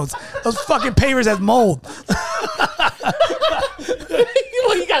 episodes. Those fucking pavers has mold.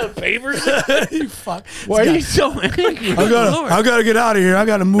 You got a paper? You fuck. Why are you so angry? I gotta get out of here. I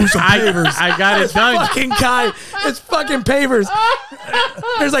gotta move some pavers. I got it done. Fucking guy, it's fucking pavers.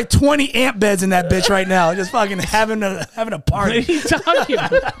 There's like 20 amp beds in that bitch right now, just fucking having a What are party. you talking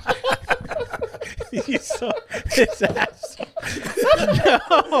about? He's so his ass.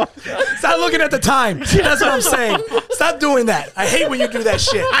 Stop looking at the time. That's what I'm saying. Stop doing that. I hate when you do that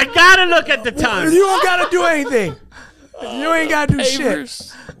shit. I gotta look at the time. You don't gotta do anything. You ain't gotta do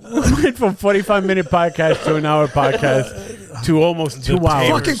shit. We went from 45-minute podcast to an hour podcast to almost 2 hours.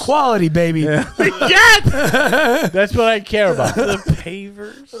 Fucking quality, baby. Yes! That's what I care about. The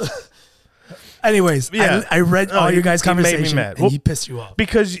pavers? Anyways, Yeah. I read all your guys' he made me conversation mad. and Well, he pissed you off.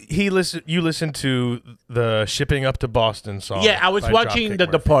 Because you listened to the Shipping Up to Boston song. Yeah, I was by watching Dropkick The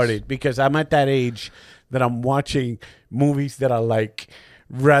Murphys. Departed because I'm at that age that I'm watching movies that I like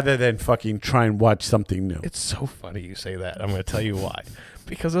rather than fucking try and watch something new. It's so funny you say that. I'm going to tell you why.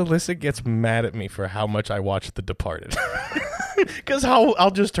 Because Alyssa gets mad at me for how much I watch The Departed. Because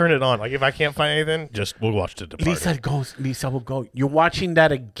I'll just turn it on. Like, if I can't find anything, we'll watch The Departed. Lisa will go, you're watching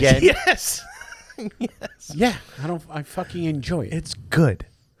that again? Yes. Yes. Yeah, I fucking enjoy it. It's good.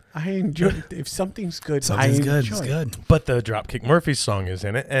 I enjoy it. If something's good, Something's I good. enjoy It's it. good. But the Dropkick Murphys song is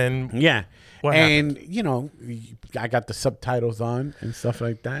in it. And Yeah. What and, I got the subtitles on and stuff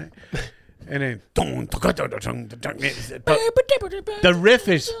like that. And then, the riff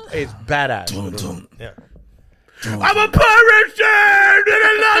is badass. yeah. I'm a pirate, sir, and I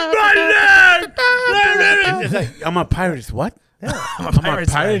lost my leg. It's like, I'm a pirate. What? I'm a I'm a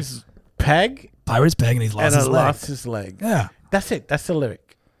pirate's pirate's peg, Pirate's peg and he's lost and his I leg. lost his leg. Yeah. That's it. That's the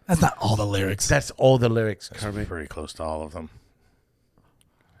lyric. That's not all the lyrics. That's all the lyrics, Kermit. Pretty close to all of them.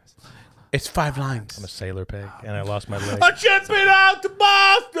 It's 5 I'm a lines. sailor peg, and I lost my leg. I'm shipping out to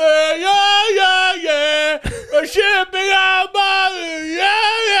Boston, yeah, yeah, yeah. I'm shipping out Boston,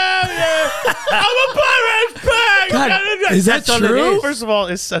 yeah. I'm a pirate's peg. God, is that That's all it true? is. First of all,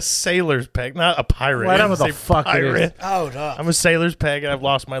 it's a sailor's peg, not a pirate. Whatever I didn't the say fuck it is. pirate. Oh, no. I'm a sailor's peg, and I've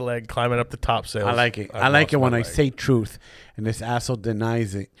lost my leg climbing up the top sails. I like it. I've I like lost it when my I leg. say truth and this asshole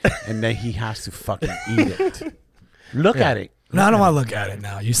denies it and then he has to fucking eat it. Look at it. No, I don't want to look at it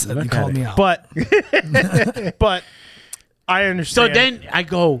now. You said Look you at called it. me out. But I understand. So then I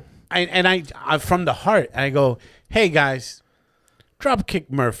go, I from the heart, I go, hey guys, Dropkick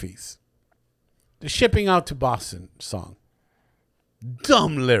Murphys, the Shipping Out to Boston song.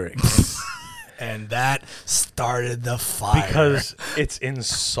 Dumb lyrics. And that started the fire. because it's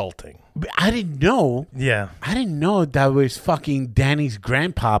insulting. But I didn't know. Yeah. I didn't know that was fucking Danny's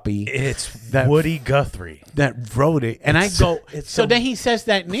grandpappy It's That- Woody Guthrie. that wrote it. And I go, it's so so- then he says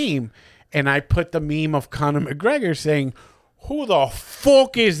that name, and I put the meme of Conor McGregor saying, who the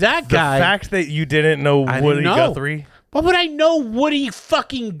fuck is that The guy? fact that you didn't know I Woody didn't know. Guthrie. Why would I know Woody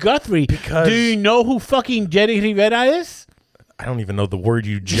fucking Guthrie? Because- do you know who fucking Jerry Rivera is? I don't even know the word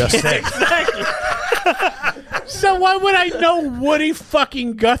you just said. So why would I know Woody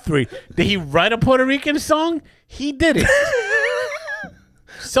fucking Guthrie? Did he write a Puerto Rican song? He didn't.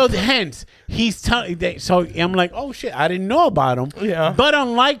 So hence he's telling. So I'm like, oh shit, I didn't know about him. Yeah. But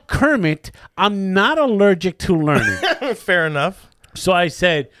unlike Kermit, I'm not allergic to learning. Fair enough. So I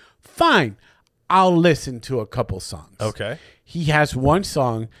said, fine, I'll listen to a couple songs. Okay. He has one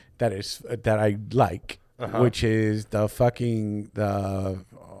song that I like, Uh-huh. which is the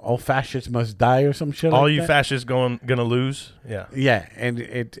all fascists must die or some shit. All like you that. fascists gonna lose. Yeah. Yeah,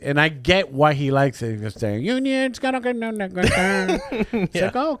 and I get why he likes it. He's saying unions gonna go. It's Yeah.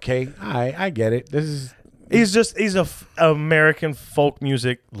 like, okay, I get it. This is He's a American folk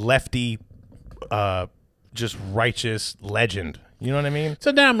music lefty, just righteous legend. You know what I mean?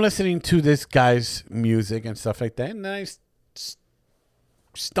 so then I'm listening to this guy's music and stuff like that, and then I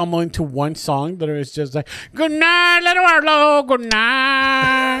stumble into one song that is just like, good night, little Arlo, good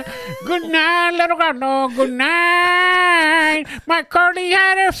night. Good night, little Arlo, good night. My curly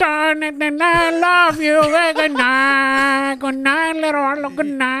headed son, and then I love you. Good night, little Arlo, good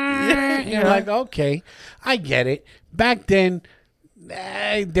night. You're like, okay, I get it. Back then,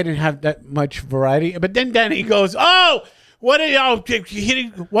 I didn't have that much variety. But then he goes, oh, what else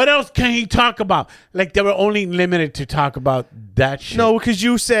can he talk about? Like they were only limited to talk about that shit. No, because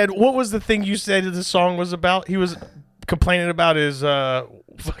you said, what was the thing you said the song was about? He was complaining about his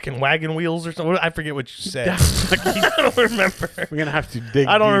fucking wagon wheels or something. I forget what you said. I don't remember. We're gonna have to dig.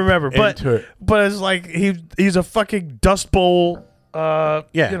 I don't deep remember, into it. but it's like he's a fucking Dust Bowl.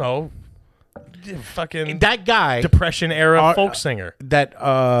 Yeah. You know, fucking That guy, Depression era folk singer. that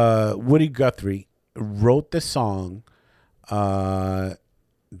Woody Guthrie wrote the song.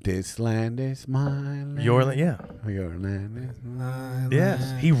 This land is my land. Your land, yeah. Your land is my land.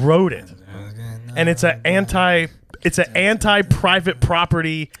 Yes, he wrote it, and it's an anti-private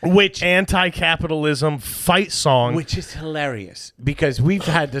property, Which anti-capitalism fight song. Which is hilarious because we've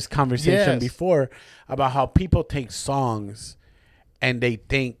had this conversation Yes. before about how people take songs and they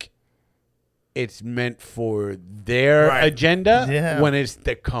think it's meant for their Right. agenda Yeah. when it's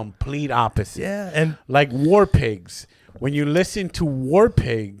the complete opposite. Yeah, and Like War Pigs. When you listen to War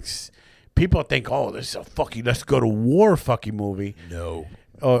Pigs, people think, oh, this is a fucking let's go to war fucking movie. no.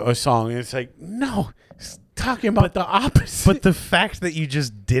 Or song. And it's like, no, it's talking about the opposite. But the fact that you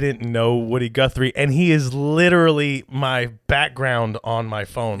just didn't know Woody Guthrie, and he is literally my background on my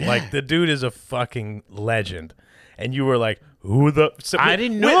phone. Like, the dude is a fucking legend. And you were like, who the... So, I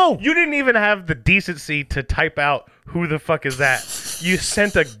didn't know. You didn't even have the decency to type out, who the fuck is that? You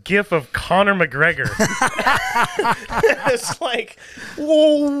sent a gif of Conor McGregor. It's like,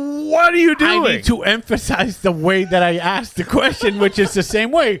 well, what are you doing? I need to emphasize the way that I asked the question, which is the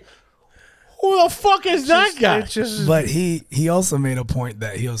same way. Who the fuck is that guy? It's just... But he also made a point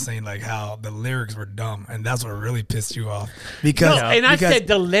that he was saying like how the lyrics were dumb, and that's what really pissed you off. Because No, and I because- said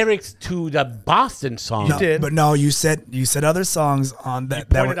the lyrics to the Boston song. no, did. but no, you said other songs on that. You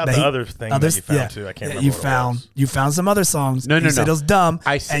that pointed were, out that the he- other thing that you found, too. I can't remember You what it found was. you found some other songs. No, You said it was dumb.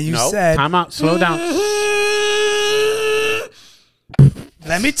 I said, and you no, said, time out, slow down.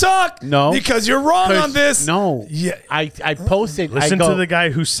 "Let me talk." No. because you're wrong on this. No. Yeah. I posted. Listen I go, to the guy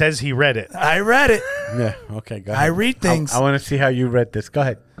who says he read it. I read it. Yeah, okay, go I ahead. read things. I want to see how you read this. Go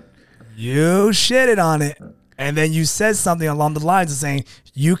ahead. You shitted on it, and then you said something along the lines of saying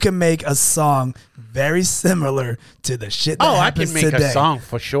you can make a song very similar to the shit that Oh, I happens can make today. a song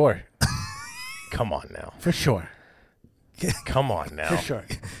for sure. Come on now. For sure. Come on now. For sure.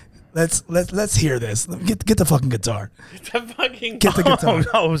 Let's hear this. Get the fucking guitar. The fucking Get the guitar.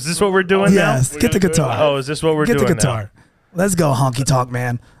 Oh, no. Is this what we're doing Yes, now? get the guitar. Oh, is this what we're Get doing the guitar. Let's go, honky tonk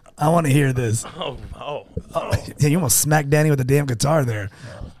man. I want to hear this. now? Oh. Yeah, you almost smacked Danny with the damn guitar there.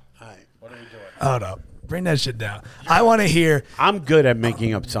 What are we doing? Hold up. Bring that shit down. I want to hear. I'm good at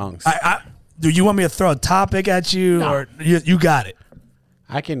making up songs. Do you want me to throw a topic at you, No. or you got it?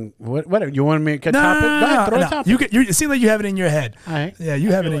 I can. What you want to make a No, topic? Go ahead, throw a topic. You it seems like you have it in your head. All right. Yeah,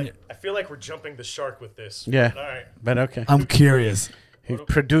 you have it in. I feel like we're jumping the shark with this. Yeah. All right. But okay. I'm curious. He's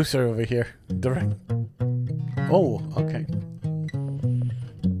producer over here. Direct. Oh, okay.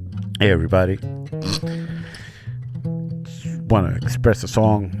 Hey, everybody. Want to express a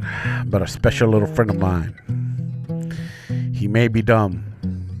song about a special little friend of mine. He may be dumb.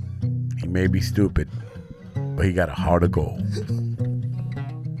 He may be stupid. But he got a heart of gold.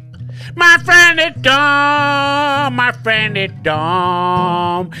 My friend is dumb. My friend is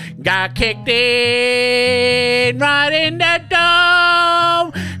dumb. Got kicked in right in the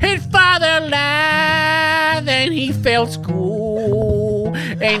dome. His father laughed and he fell middle school,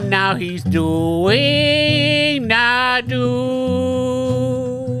 and now he's doing Nadu.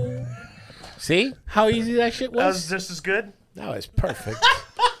 See how easy that shit That was was? just as good. That was perfect.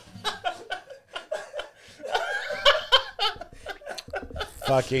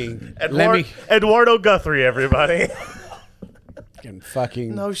 Fucking Eduardo Guthrie, everybody.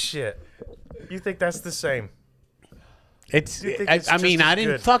 fucking. No shit. You think that's the same? It's. You think I, it's I just mean, as I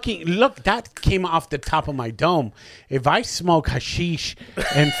didn't good? fucking look. That came off the top of my dome. If I smoke hashish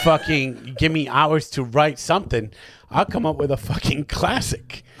and fucking give me hours to write something, I'll come up with a fucking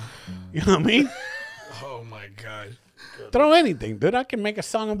classic. You know what I mean? Oh my god. Throw anything, dude. I can make a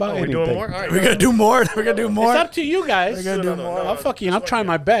song about Are we anything. doing more? All right. We're gonna do more. We're gonna do more. It's up to you guys. We're gonna do more. I'll fucking. I'll try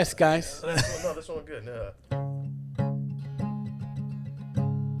my best, guys. No, this one good.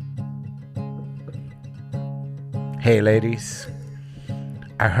 Hey, ladies.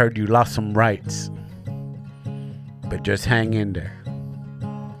 I heard you lost some rights, but just hang in there.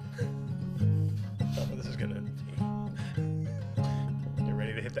 This is gonna. Get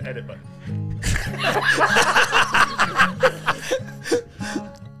ready to hit the edit button.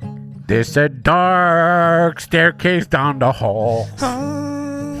 There's a dark staircase down the hall.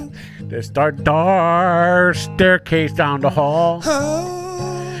 There's a dark staircase down the hall.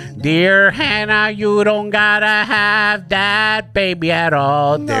 Dear Hannah, you don't gotta have that baby at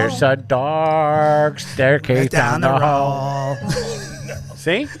all. No. There's a dark staircase down the hall.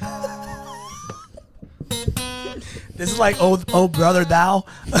 See? This is like old brother thou,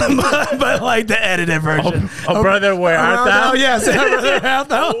 but like the edited version. Oh, brother, where art thou? Yes, brother art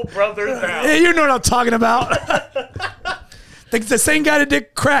thou. Oh, brother, now. Yeah, you know what I'm talking about. The same guy that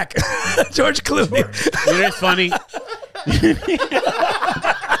did crack, George Clooney. It's funny.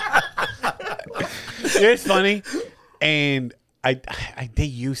 It's funny, and they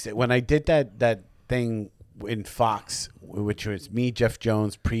used it when I did that thing in Fox, which was me, Jeff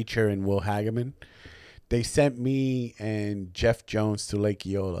Jones, Preacher, and Will Hageman. They sent me and Jeff Jones to Lake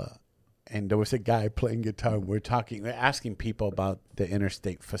Eola, and there was a guy playing guitar. We're asking people about the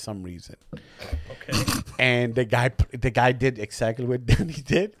interstate for some reason. Okay. And the guy did exactly what Danny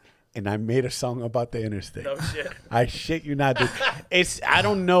did. And I made a song about the interstate. No shit. I shit you not, dude. I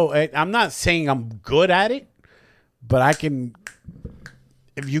don't know. I'm not saying I'm good at it, but I can.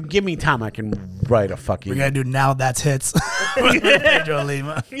 If you give me time, I can write a fucking. We're gonna do Now That's Hits. Pedro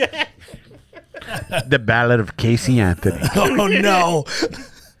Lima. The Ballad of Casey Anthony. Oh no.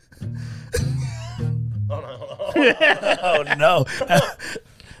 Oh no.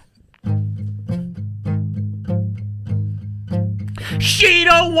 She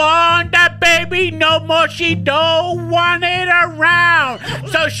don't want that baby no more. She don't want it around.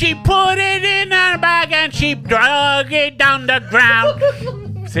 So she put it in her bag and she drug it down the ground.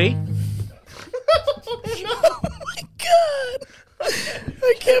 See? Oh my god.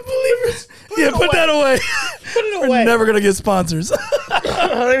 I can't believe it. Yeah, put that away. Put it away. We're never gonna get sponsors.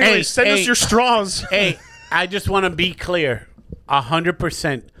 Anyway, send us your straws. Hey, I just want to be clear.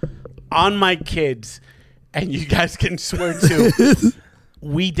 100% on my kids, and you guys can swear too.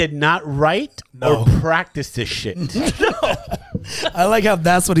 We did not write or practice this shit. I like how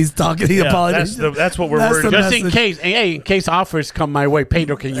that's what he's talking. He apologized. That's what we're That's worried the about. Just in case, hey, in case offers come my way,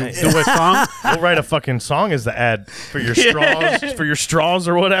 Pedro, can you do a song? We'll write a fucking song as the ad for your straws,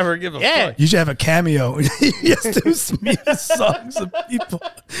 or whatever. Give a fuck. You should have a cameo. Just do songs of people,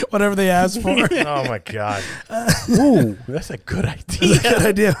 whatever they ask for. Oh my god. Ooh, that's a good idea. That's a good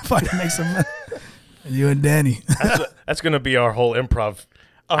idea. Fucking make some money. You and Danny. That's gonna be our whole improv.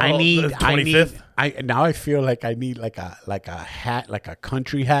 I need. 25th. Now I feel like I need like a hat, like a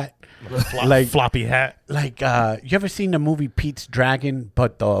country hat, like floppy hat. like you ever seen the movie Pete's Dragon,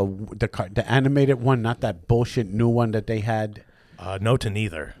 but the animated one, not that bullshit new one that they had. No to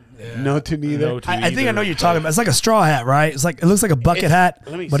neither. Yeah. No to neither. No to I think I know what you're talking about. It's like a straw hat, right? It's like it looks like a bucket hat,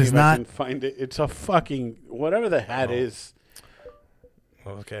 let me but see it's if I not. can find it. It's a fucking whatever the hat is.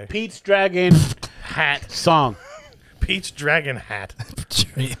 Okay. Pete's Dragon hat song. Pete's Dragon hat.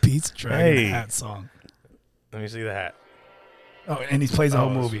 Pete's Dragon Hey. hat song. Let me see the hat. Oh, and he plays the whole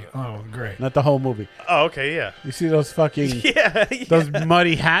movie. Oh, great. Not the whole movie. Oh, okay, yeah. You see those fucking Yeah. those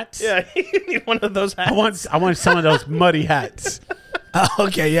muddy hats? Yeah, you need one of those hats. I want some of those muddy hats. Oh,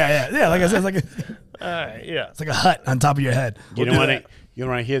 okay, yeah. Like I said, Yeah. it's like a hut on top of your head. You don't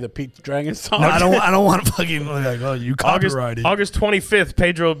want to hear the Pete's Dragon song? No, I don't want to fucking like, oh, you copyrighted. August 25th,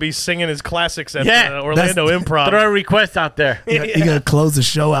 Pedro will be singing his classics at Yeah, Orlando Improv. Throw a request out there. You gotta close the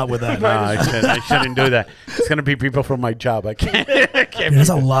show out with that. No, I shouldn't do that. It's gonna be people from my job. I can't. There's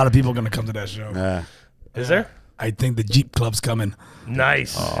a lot of people gonna come to that show. Is there? I think the Jeep Club's coming.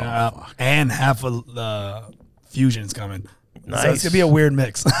 Nice. And half of fusion's coming. So Nice. it's gonna be a weird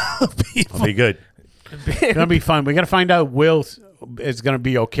mix. of people. It'll be good. It's gonna be fun. We gotta find out Will is gonna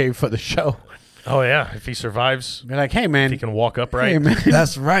be okay for the show. Oh yeah, if he survives, Be like, hey man, if he can walk upright. hey man,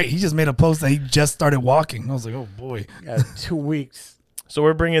 That's right. He just made a post that he just started walking. I was like, oh boy. got 2 weeks. So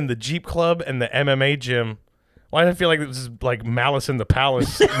we're bringing the Jeep Club and the MMA gym. Why do I feel like this is like Malice in the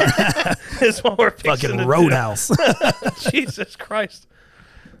Palace? It's what we're fixing Fucking to Roadhouse. do. Jesus Christ.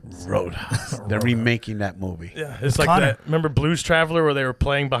 Roadhouse. They're remaking that movie. Yeah, it's like Connor. that. Remember Blues Traveler where they were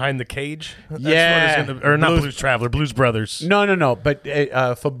playing behind the cage? That's Yeah. what it's gonna, or not Blues- Blues Traveler, Blues Brothers. No. But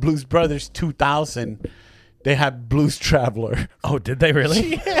for Blues Brothers 2000, they had Blues Traveler. Oh, did they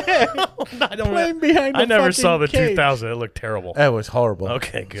really? Yeah. I don't. Playing behind I the never fucking saw the cage. 2000. It looked terrible. That was horrible.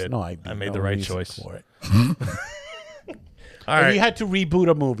 Okay, good. No idea. I made no the right reason choice. for it. All If right. you had to reboot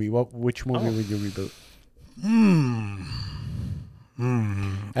a movie, which movie would you reboot?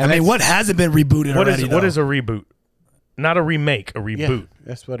 I mean, what hasn't been rebooted What already? is what is a reboot? Not a remake, a Yeah, reboot.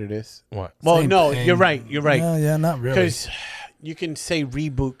 that's what it is. What? Well, Same no, thing. you're right. You're right. Yeah, not really. Because you can say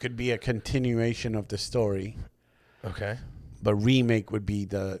reboot could be a continuation of the story, Okay. but remake would be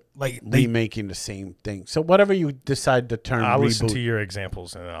the Like they, remaking the same thing. So whatever you decide to term I'll reboot. listen to your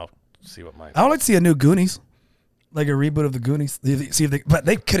examples and then I'll see what mine. I would like to see a new Goonies, like a reboot of the Goonies. See if they, but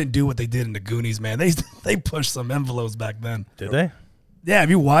they couldn't do what they did in the Goonies, man. They pushed some envelopes back then. Did they? Yeah,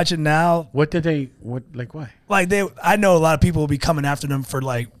 if you watch it now, What did they? What like why? like I know a lot of people will be coming after them for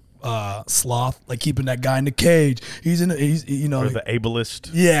like sloth, like keeping that guy in the cage. He's you know. Or the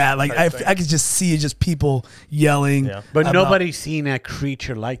ableist? Yeah, like type thing. I could just see it, just people yelling. Yeah. But about- nobody's seen a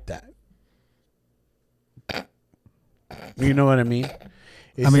creature like that. You know what I mean?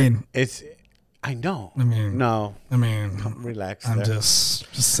 It's. I know. I mean, No, I mean, relax. I'm there.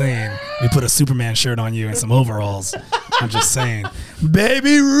 just saying. We put a Superman shirt on you and some overalls. I'm just saying,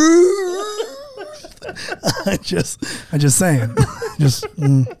 Baby Ruth. I just saying, just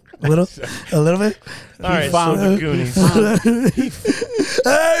a little bit. All right, found so the it. Goonies.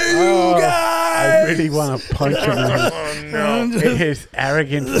 Hey, you I guys! really want to punch him Oh, no. in his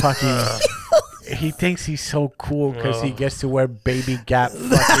arrogant fucking. He thinks he's so cool because he gets to wear Baby Gap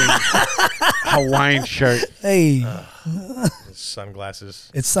fucking Hawaiian shirt. Hey,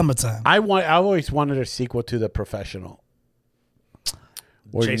 Sunglasses. it's summertime. I always wanted a sequel to The Professional.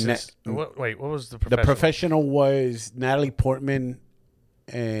 Where Jason's. Ne- Wait, what was the The professional? Professional was Natalie Portman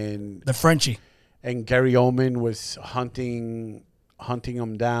and The Frenchie. Gary Oldman was hunting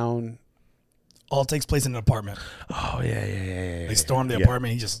him down. All takes place in an apartment. Oh, yeah. They storm the Yeah.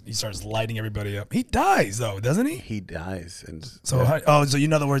 apartment. He starts lighting everybody up. He dies though, doesn't he? He dies, and So so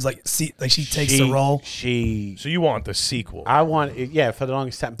in other words, like she takes the role. She. So you want the sequel? I want it, yeah, for the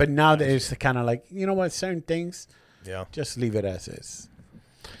longest time, but now that it's kind of like, you know what, certain things, Yeah. just leave it as is.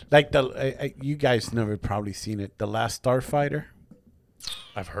 Like you guys never probably seen it, The Last Starfighter.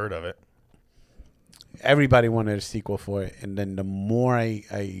 I've heard of it. Everybody wanted a sequel for it, and then the more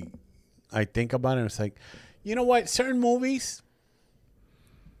I think about it, it's like, you know what, certain movies,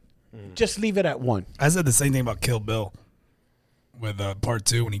 just leave it at one. I said the same thing about Kill Bill with part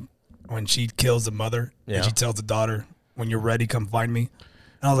 2 when she kills the mother Yeah. and she tells the daughter, "When you're ready, come find me."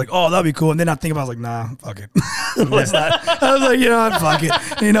 And I was like, "Oh, that'd be cool." And then I think about, I was like, "Nah, fuck it." Let's not. I was like, you know, fuck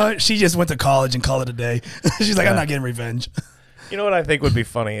it. You know, she just went to college and called it a day. She's like, "I'm not getting revenge." You know what I think would be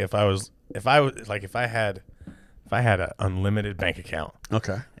funny if I had an unlimited bank account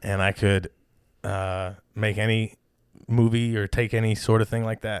Okay. and I could make any movie or take any sort of thing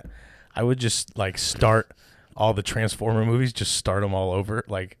like that, I would just like start all the Transformer movies, just start them all over,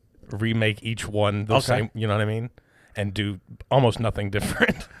 like remake each one the same, you know what I mean? And do almost nothing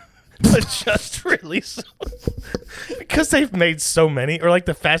different. But just release them. Because they've made so many, or like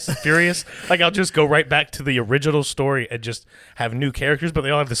the Fast and Furious, like I'll just go right back to the original story and just have new characters, but they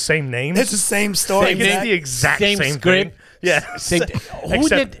all have the same names. It's the same story. It's the exact Same same script. thing. Yeah. Same who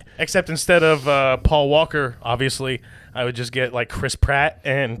did? Except instead of Paul Walker, obviously, I would just get like Chris Pratt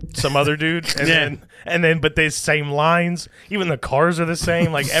and some other dude, and then but the same lines. Even the cars are the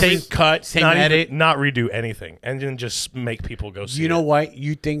same. Like Same cut, same edit. not redo anything, and then just make people go see. You know it. what?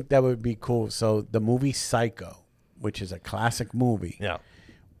 You think that would be cool? So the movie Psycho, which is a classic movie, Yeah.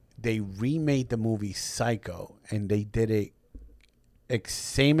 they remade the movie Psycho, and they did it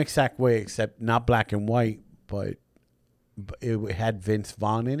same exact way, except not black and white, but it had Vince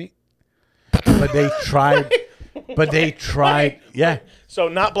Vaughn in it. But they tried. But they tried. Yeah. So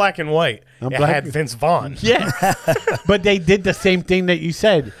not black and white. Not it black- had Vince Vaughn. Yeah. But they did the same thing that you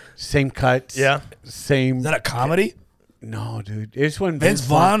said. Same cuts. Yeah. Same. Is that a comedy? No, dude. It's when Vince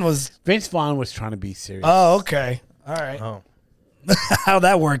Vaughn was. Vince Vaughn was trying to be serious. Oh, okay. All right. Oh, How'd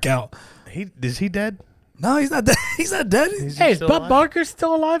that work out? is he dead? No, he's not dead. He's not dead. Hey, is Bob Barker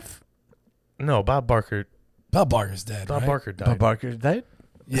still alive? No, Bob Barker. Bob Barker's dead. Bob right? Barker died. Bob Barker's dead?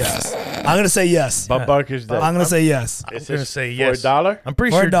 Yes. I'm gonna say yes. Bob Barker's dead. I'm gonna say yes. I'm gonna say For yes. $1? I'm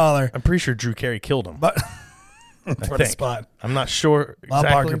pretty For sure. $1. I'm pretty sure Drew Carey killed him. But for the think. spot, I'm not sure Bob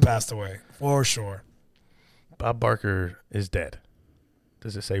exactly. Barker passed away for sure. Bob Barker is dead.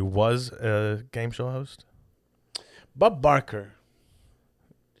 Does it say was a game show host? Bob Barker.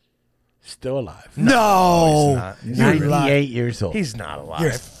 Still alive. No, He's You're 98 lying. years old. He's not alive.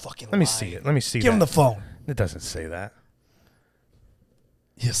 You're fucking. Let me lying. see it. Let me see. Give him that. the phone. It doesn't say that.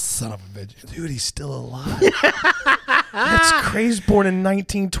 You son of a bitch. Dude, he's still alive. That's crazy. Born in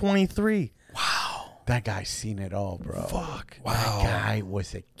 1923. That guy's seen it all, bro. Fuck. Wow. That guy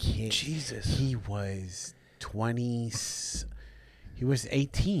was a kid. Jesus. He was 20. He was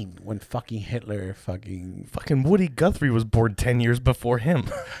 18 when fucking Hitler fucking. Fucking Woody Guthrie was born 10 years before him.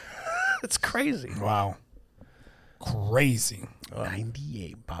 That's crazy. Wow. Crazy.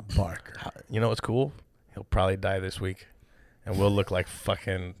 98, Bob Barker. You know what's cool? He'll probably die this week. And we'll look like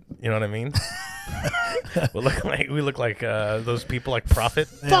fucking, you know what I mean? we look like those people like Prophet.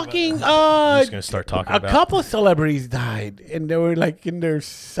 Fucking, I'm just gonna start talking a about. couple celebrities died, and they were like in their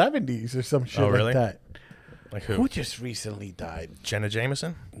 70s or some shit Oh, really? like that. Like Who who? just recently died? Jenna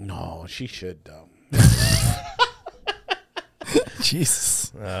Jameson. No, she should, though.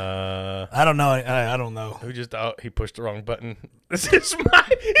 Jesus. Uh, I don't know. I don't know. who just? Oh, he pushed the wrong button. This is my.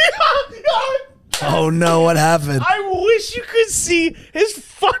 Oh no! What happened? I wish you could see his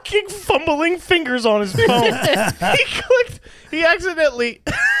fucking fumbling fingers on his phone. He clicked. He accidentally.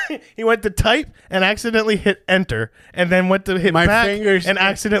 He went to type and accidentally hit enter, and then went to hit My back fingers- and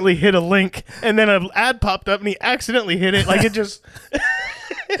accidentally hit a link, and then an ad popped up and he accidentally hit it. Like it just.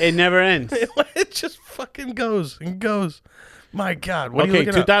 It never ends. It just fucking goes and goes. My God. What are you Okay,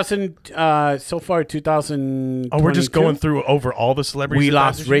 looking up? 2000. So far, 2000. Oh, we're just going through over all the celebrities. We that died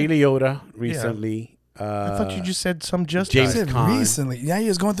lost this Ray year? Liotta recently. I thought you just said some just James died. Caan. Recently, yeah, he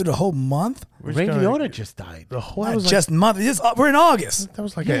was going through the whole month. We're Ray just gonna- Liotta just died. The whole that Not was like, just month. We're in August. that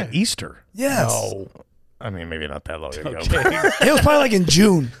was like Yeah. an Easter. Yes. No. I mean, maybe not that long ago. It was probably like in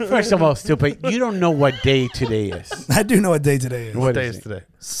June. First of all, stupid, you don't know what day today is. I do know what day today is. What day is is it? today?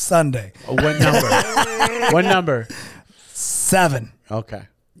 Sunday. What number? What number? 7. Okay.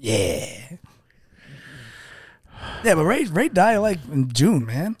 Yeah. Yeah, but Ray died like in June,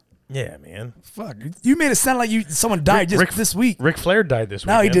 man. Yeah, man. Fuck. You made it sound like someone died just this week. Ric Flair died this week.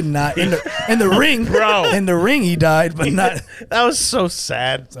 No, he did not. In the ring, Bro. In the ring, he died, but not. That was so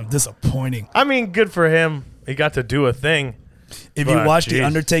sad. So disappointing. I mean, good for him. He got to do a thing. If you But, watch the jeez.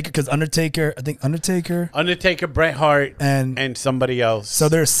 Undertaker, because I think Undertaker, Undertaker, Bret Hart, and somebody else. so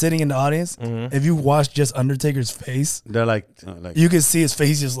they're sitting in the audience. Mm-hmm. If you watch just Undertaker's face, They're like you can see his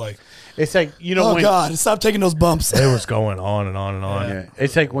face just like, it's like, you know, oh when, God, stop taking those bumps. It was going on and on and on. Yeah,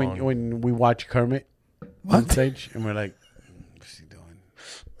 it's like when we watch Kermit on stage and we're like, what's he doing?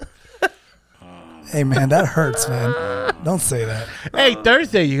 Hey man, that hurts, man. Don't say that. Hey,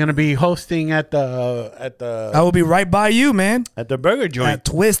 Thursday you're gonna be hosting at the I will be right by you, man. burger joint. At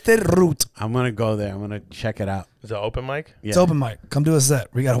Twisted Root. I'm gonna go there. I'm gonna check it out. Is it open mic? Yeah. It's open mic. Come do a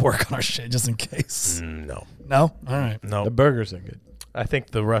set. We got to work on our shit just in case. No. No? All right. No. The burgers are good. I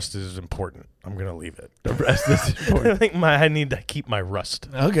think the rust is important. I'm going to leave it. The rest is I important. think I need to keep my rust.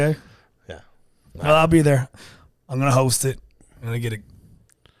 Okay. Yeah. Well, I'll be there. I'm going to host it. I'm going to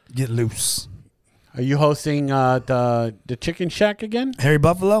get loose. Are you hosting the Chicken Shack again? Harry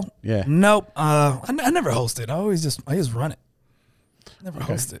Buffalo? Yeah. Nope. I never host it. I just run it. Never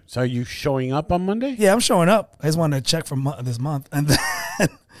host it. So are you showing up on Monday? Yeah, I'm showing up. I just wanted to check for this month. And then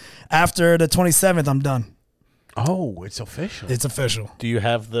after the 27th, I'm done. Oh, it's official. It's official. Do you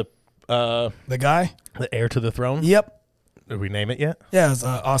have the The guy? heir to the throne? Yep. Did we name it yet? Yeah, it's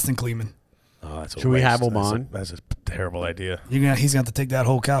Austin Kleeman. Oh, that's a Should we waste. have him That's on? That's a terrible idea. He's going to have to take that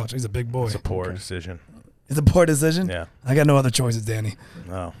whole couch. He's a big boy. It's a poor decision. It's a poor decision? Yeah. I got no other choices, Danny.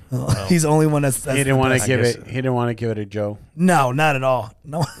 No. He's the only one that's he didn't want to I give guess- it. He didn't want to give it to Joe. No, not at all.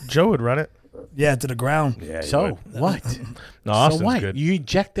 No. Joe would run it. Yeah, to the ground. Yeah. So what? No, So Austin's what? good. You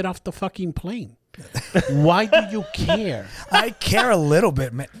ejected off the fucking plane. Why do you care? I care a little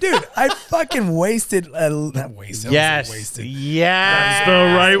bit, man. Dude, I fucking wasted. Not wasted. Yes. I wasted. Yes.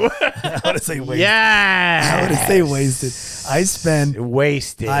 the right way. I would say wasted. Yes. I would say wasted.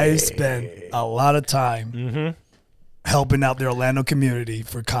 I spend a lot of time helping out the Orlando community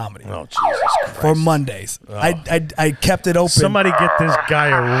for comedy. Oh, Jesus Christ. For Mondays. I kept it open. Somebody get this guy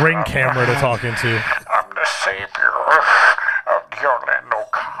a ring camera to talk into. I'm the savior of the Orlando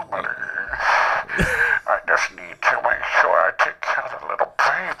comedy. I just need to make sure I take care of the little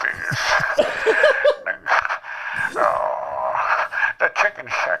babies.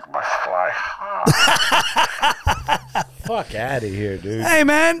 fuck out of here, dude. Hey,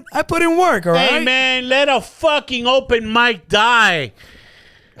 man, I put in work, all right? Hey, man, let a fucking open mic die.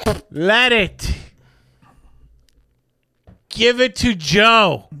 Let it. Give it to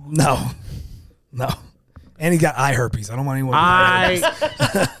Joe. No. And he got eye herpes. I don't want anyone.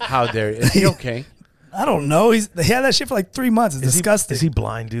 How dare you? Is he okay? I don't know. He had that shit for like 3 months. It's disgusting. Is he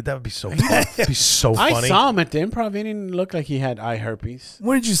blind, dude? That would be so funny. That'd be so funny. I saw him at the improv. He didn't look like he had eye herpes.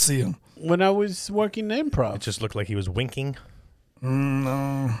 Where did you see him? When I was working the improv. It just looked like he was winking.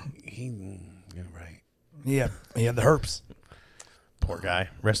 No. You're right. Yeah, he had the herpes. Poor guy.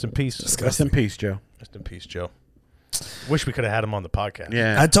 Rest in peace. Rest in peace, Joe. Rest in peace, Joe. Wish we could have had him on the podcast.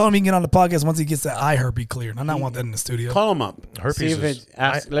 Yeah. I told him he can get on the podcast once he gets that eye herpes cleared. I don't want that in the studio. Call him up. Herpes See if is-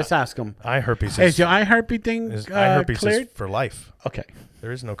 let's ask him. Eye herpes Is your eye herpes thing eye herpes cleared? is for life. Okay.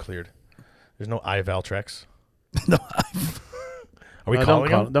 There is no cleared. There's no eye Valtrex. No, Are we No,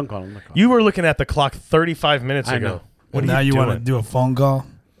 calling him? Don't call him. You were looking at the clock 35 minutes I ago. know. What now are you doing? want to do a phone call?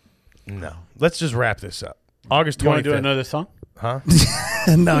 No. Let's just wrap this up. August You want 25th. to do another song? Huh?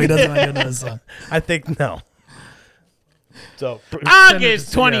 No, he doesn't want to do another song. I think no. So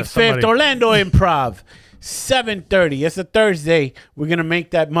August 25th, somebody- Orlando Improv, 7:30. It's a Thursday. We're gonna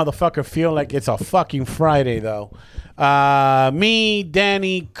make that motherfucker feel like it's a fucking Friday, though. Me,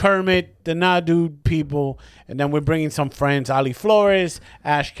 Danny, Kermit, the Nadu people, and then we're bringing some friends: Ali Flores,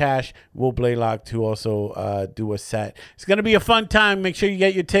 Ash Cash, Will Blaylock to also do a set. It's gonna be a fun time. Make sure you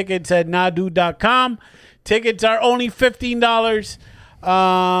get your tickets at nadu.com. Tickets are only $15.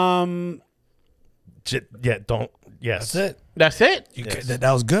 Yeah, don't. Yes. That's it. That's it.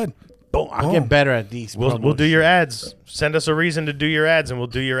 That was good. Boom. I'll get better at these. We'll do promos. your ads. Send us a reason to do your ads, and we'll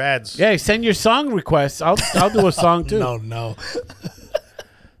do your ads. Yeah, send your song requests. I'll do a song too. No.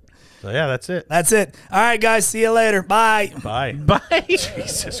 So yeah, that's it. That's it. All right, guys. See you later. Bye. Bye. Bye.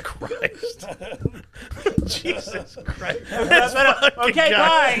 Jesus Christ. Jesus Christ. That's fucking Okay,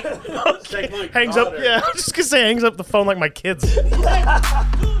 guy. bye. Hangs up. Yeah, I was just gonna say hangs up the phone like my kids.